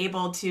wasn't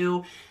able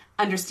to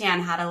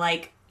understand how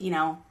to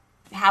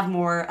have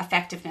more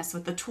effectiveness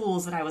with the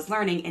tools that I was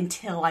learning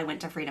until I went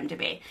to Freedom to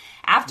Be.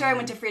 After I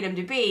went to Freedom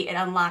to Be, it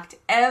unlocked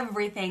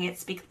everything.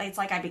 It's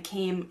like I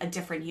became a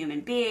different human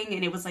being,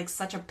 and it was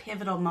such a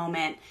pivotal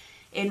moment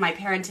in my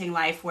parenting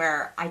life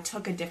where I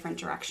took a different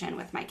direction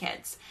with my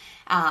kids.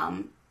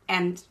 And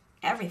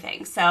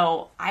everything.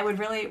 So I would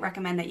really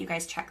recommend that you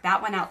guys check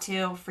that one out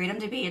too. Freedom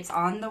to Be. It's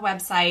on the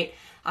website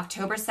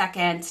October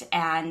 2nd,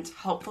 and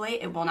hopefully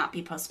it will not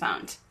be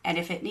postponed. And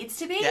if it needs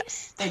to be,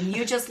 then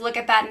you just look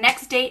at that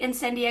next date in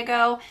San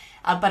Diego.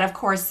 But of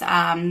course,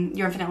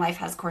 Your Infinite Life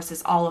has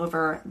courses all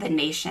over the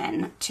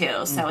nation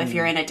too. So if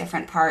you're in a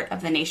different part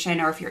of the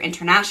nation, or if you're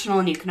international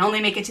and you can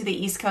only make it to the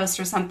East Coast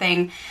or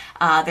something,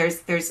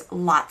 there's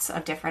lots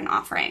of different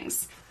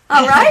offerings.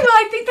 All right. Well,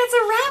 I think that's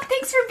a wrap.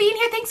 Thanks for being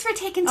here. Thanks for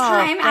taking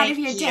time out of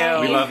your day.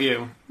 We love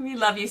you. We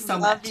love you so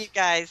much. Love you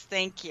guys.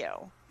 Thank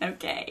you.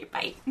 Okay.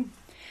 Bye.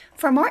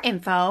 For more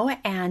info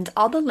and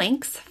all the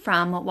links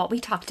from what we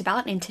talked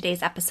about in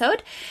today's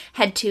episode,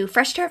 head to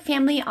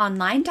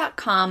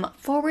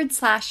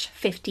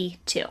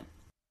freshstartfamilyonline.com/52.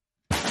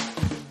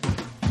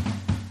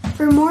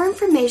 For more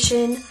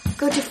information,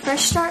 go to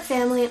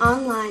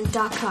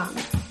freshstartfamilyonline.com.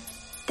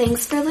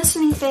 Thanks for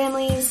listening,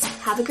 families.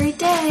 Have a great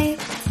day.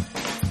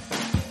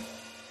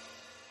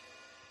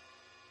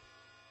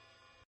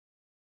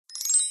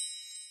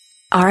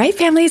 All right,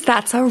 families,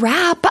 that's a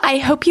wrap. I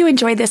hope you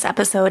enjoyed this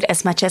episode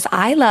as much as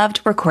I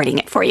loved recording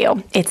it for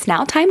you. It's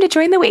now time to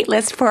join the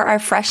waitlist for our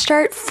Fresh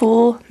Start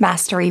Full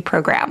Mastery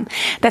program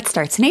that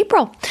starts in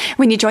April.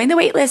 When you join the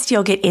waitlist,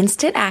 you'll get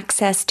instant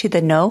access to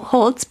the No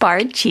Holds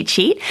Barred cheat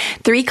sheet,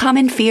 3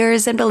 common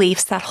fears and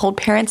beliefs that hold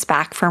parents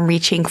back from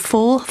reaching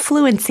full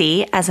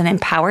fluency as an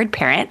empowered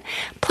parent.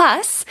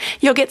 Plus,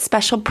 you'll get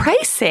special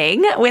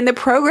pricing when the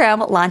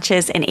program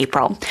launches in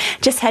April.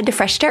 Just head to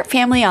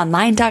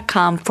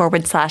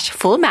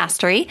freshstartfamilyonline.com/full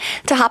mastery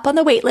to hop on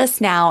the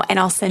waitlist now, and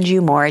I'll send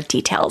you more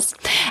details.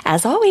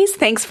 As always,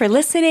 thanks for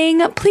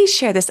listening. Please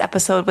share this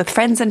episode with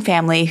friends and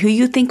family who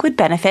you think would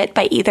benefit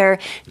by either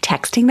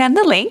texting them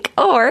the link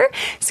or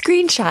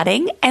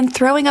screenshotting and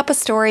throwing up a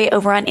story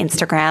over on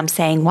Instagram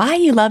saying why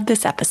you love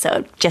this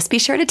episode. Just be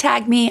sure to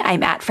tag me.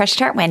 I'm at Fresh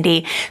Start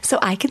Wendy, so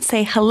I can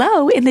say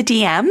hello in the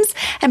DMs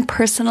and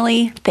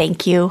personally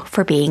thank you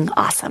for being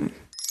awesome.